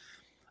know,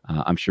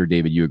 I'm sure,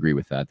 David, you agree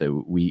with that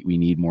we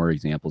need more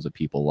examples of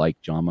people like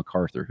John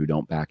MacArthur who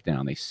don't back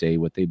down. They say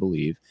what they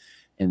believe,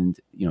 and,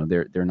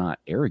 they're not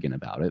arrogant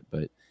about it,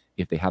 but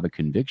if they have a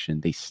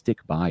conviction, they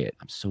stick by it.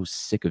 I'm so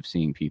sick of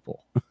seeing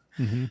people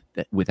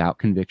that without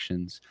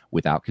convictions,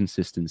 without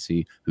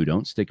consistency, who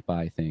don't stick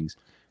by things.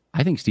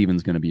 I think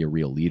Stephen's going to be a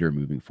real leader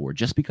moving forward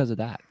just because of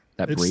that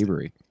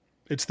bravery.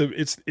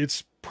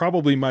 It's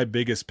probably my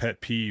biggest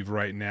pet peeve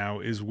right now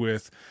is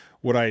with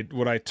what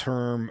I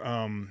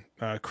term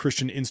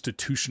Christian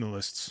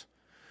institutionalists,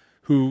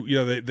 who,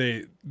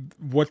 they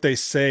what they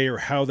say or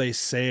how they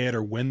say it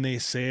or when they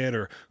say it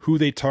or who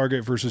they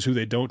target versus who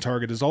they don't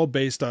target is all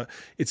based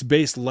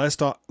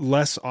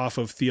less off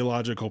of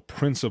theological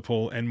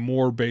principle and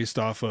more based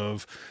off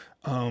of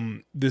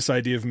this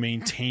idea of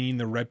maintaining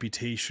the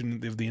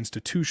reputation of the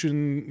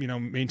institution,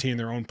 maintaining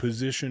their own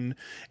position.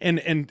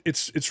 And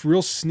it's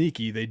real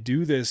sneaky. They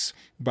do this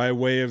by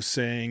way of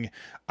saying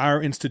our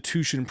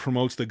institution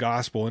promotes the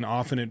gospel, and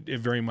often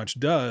it very much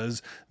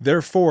does.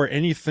 Therefore,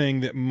 anything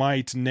that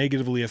might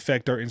negatively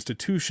affect our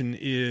institution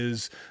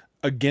is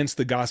against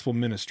the gospel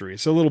ministry.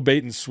 It's a little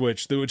bait and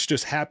switch, which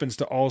just happens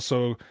to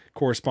also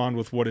correspond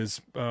with what is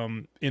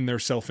in their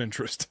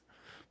self-interest.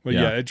 But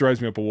yeah, it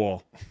drives me up a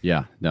wall.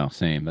 Yeah, no,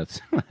 same.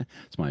 That's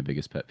my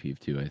biggest pet peeve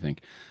too, I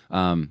think.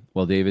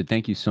 Well, David,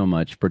 thank you so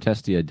much.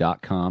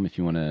 Protestia.com if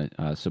you want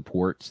to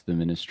support the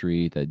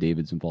ministry that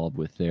David's involved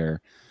with there,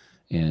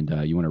 and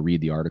you want to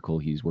read the article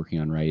he's working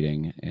on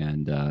writing.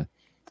 And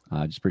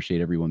I just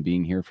appreciate everyone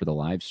being here for the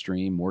live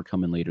stream. More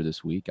coming later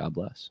this week. God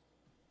bless.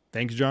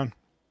 Thanks, John.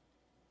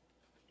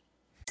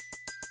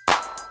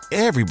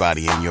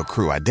 Everybody in your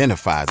crew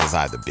identifies as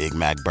either Big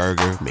Mac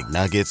Burger,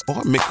 McNuggets,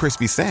 or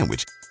McCrispy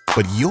Sandwich.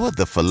 But you're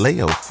the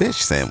Filet-O-Fish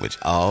Sandwich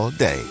all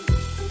day.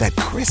 That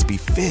crispy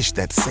fish,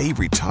 that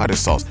savory tartar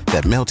sauce,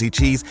 that melty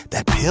cheese,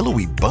 that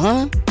pillowy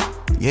bun.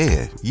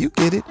 Yeah, you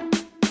get it.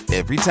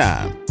 Every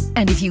time.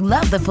 And if you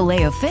love the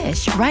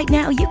Filet-O-Fish, right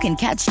now you can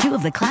catch 2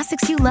 of the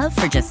classics you love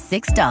for just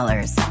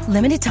 $6.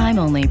 Limited time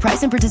only.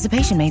 Price and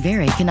participation may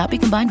vary. Cannot be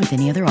combined with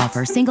any other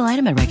offer. Single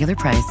item at regular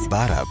price.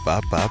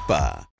 Ba-da-ba-ba-ba.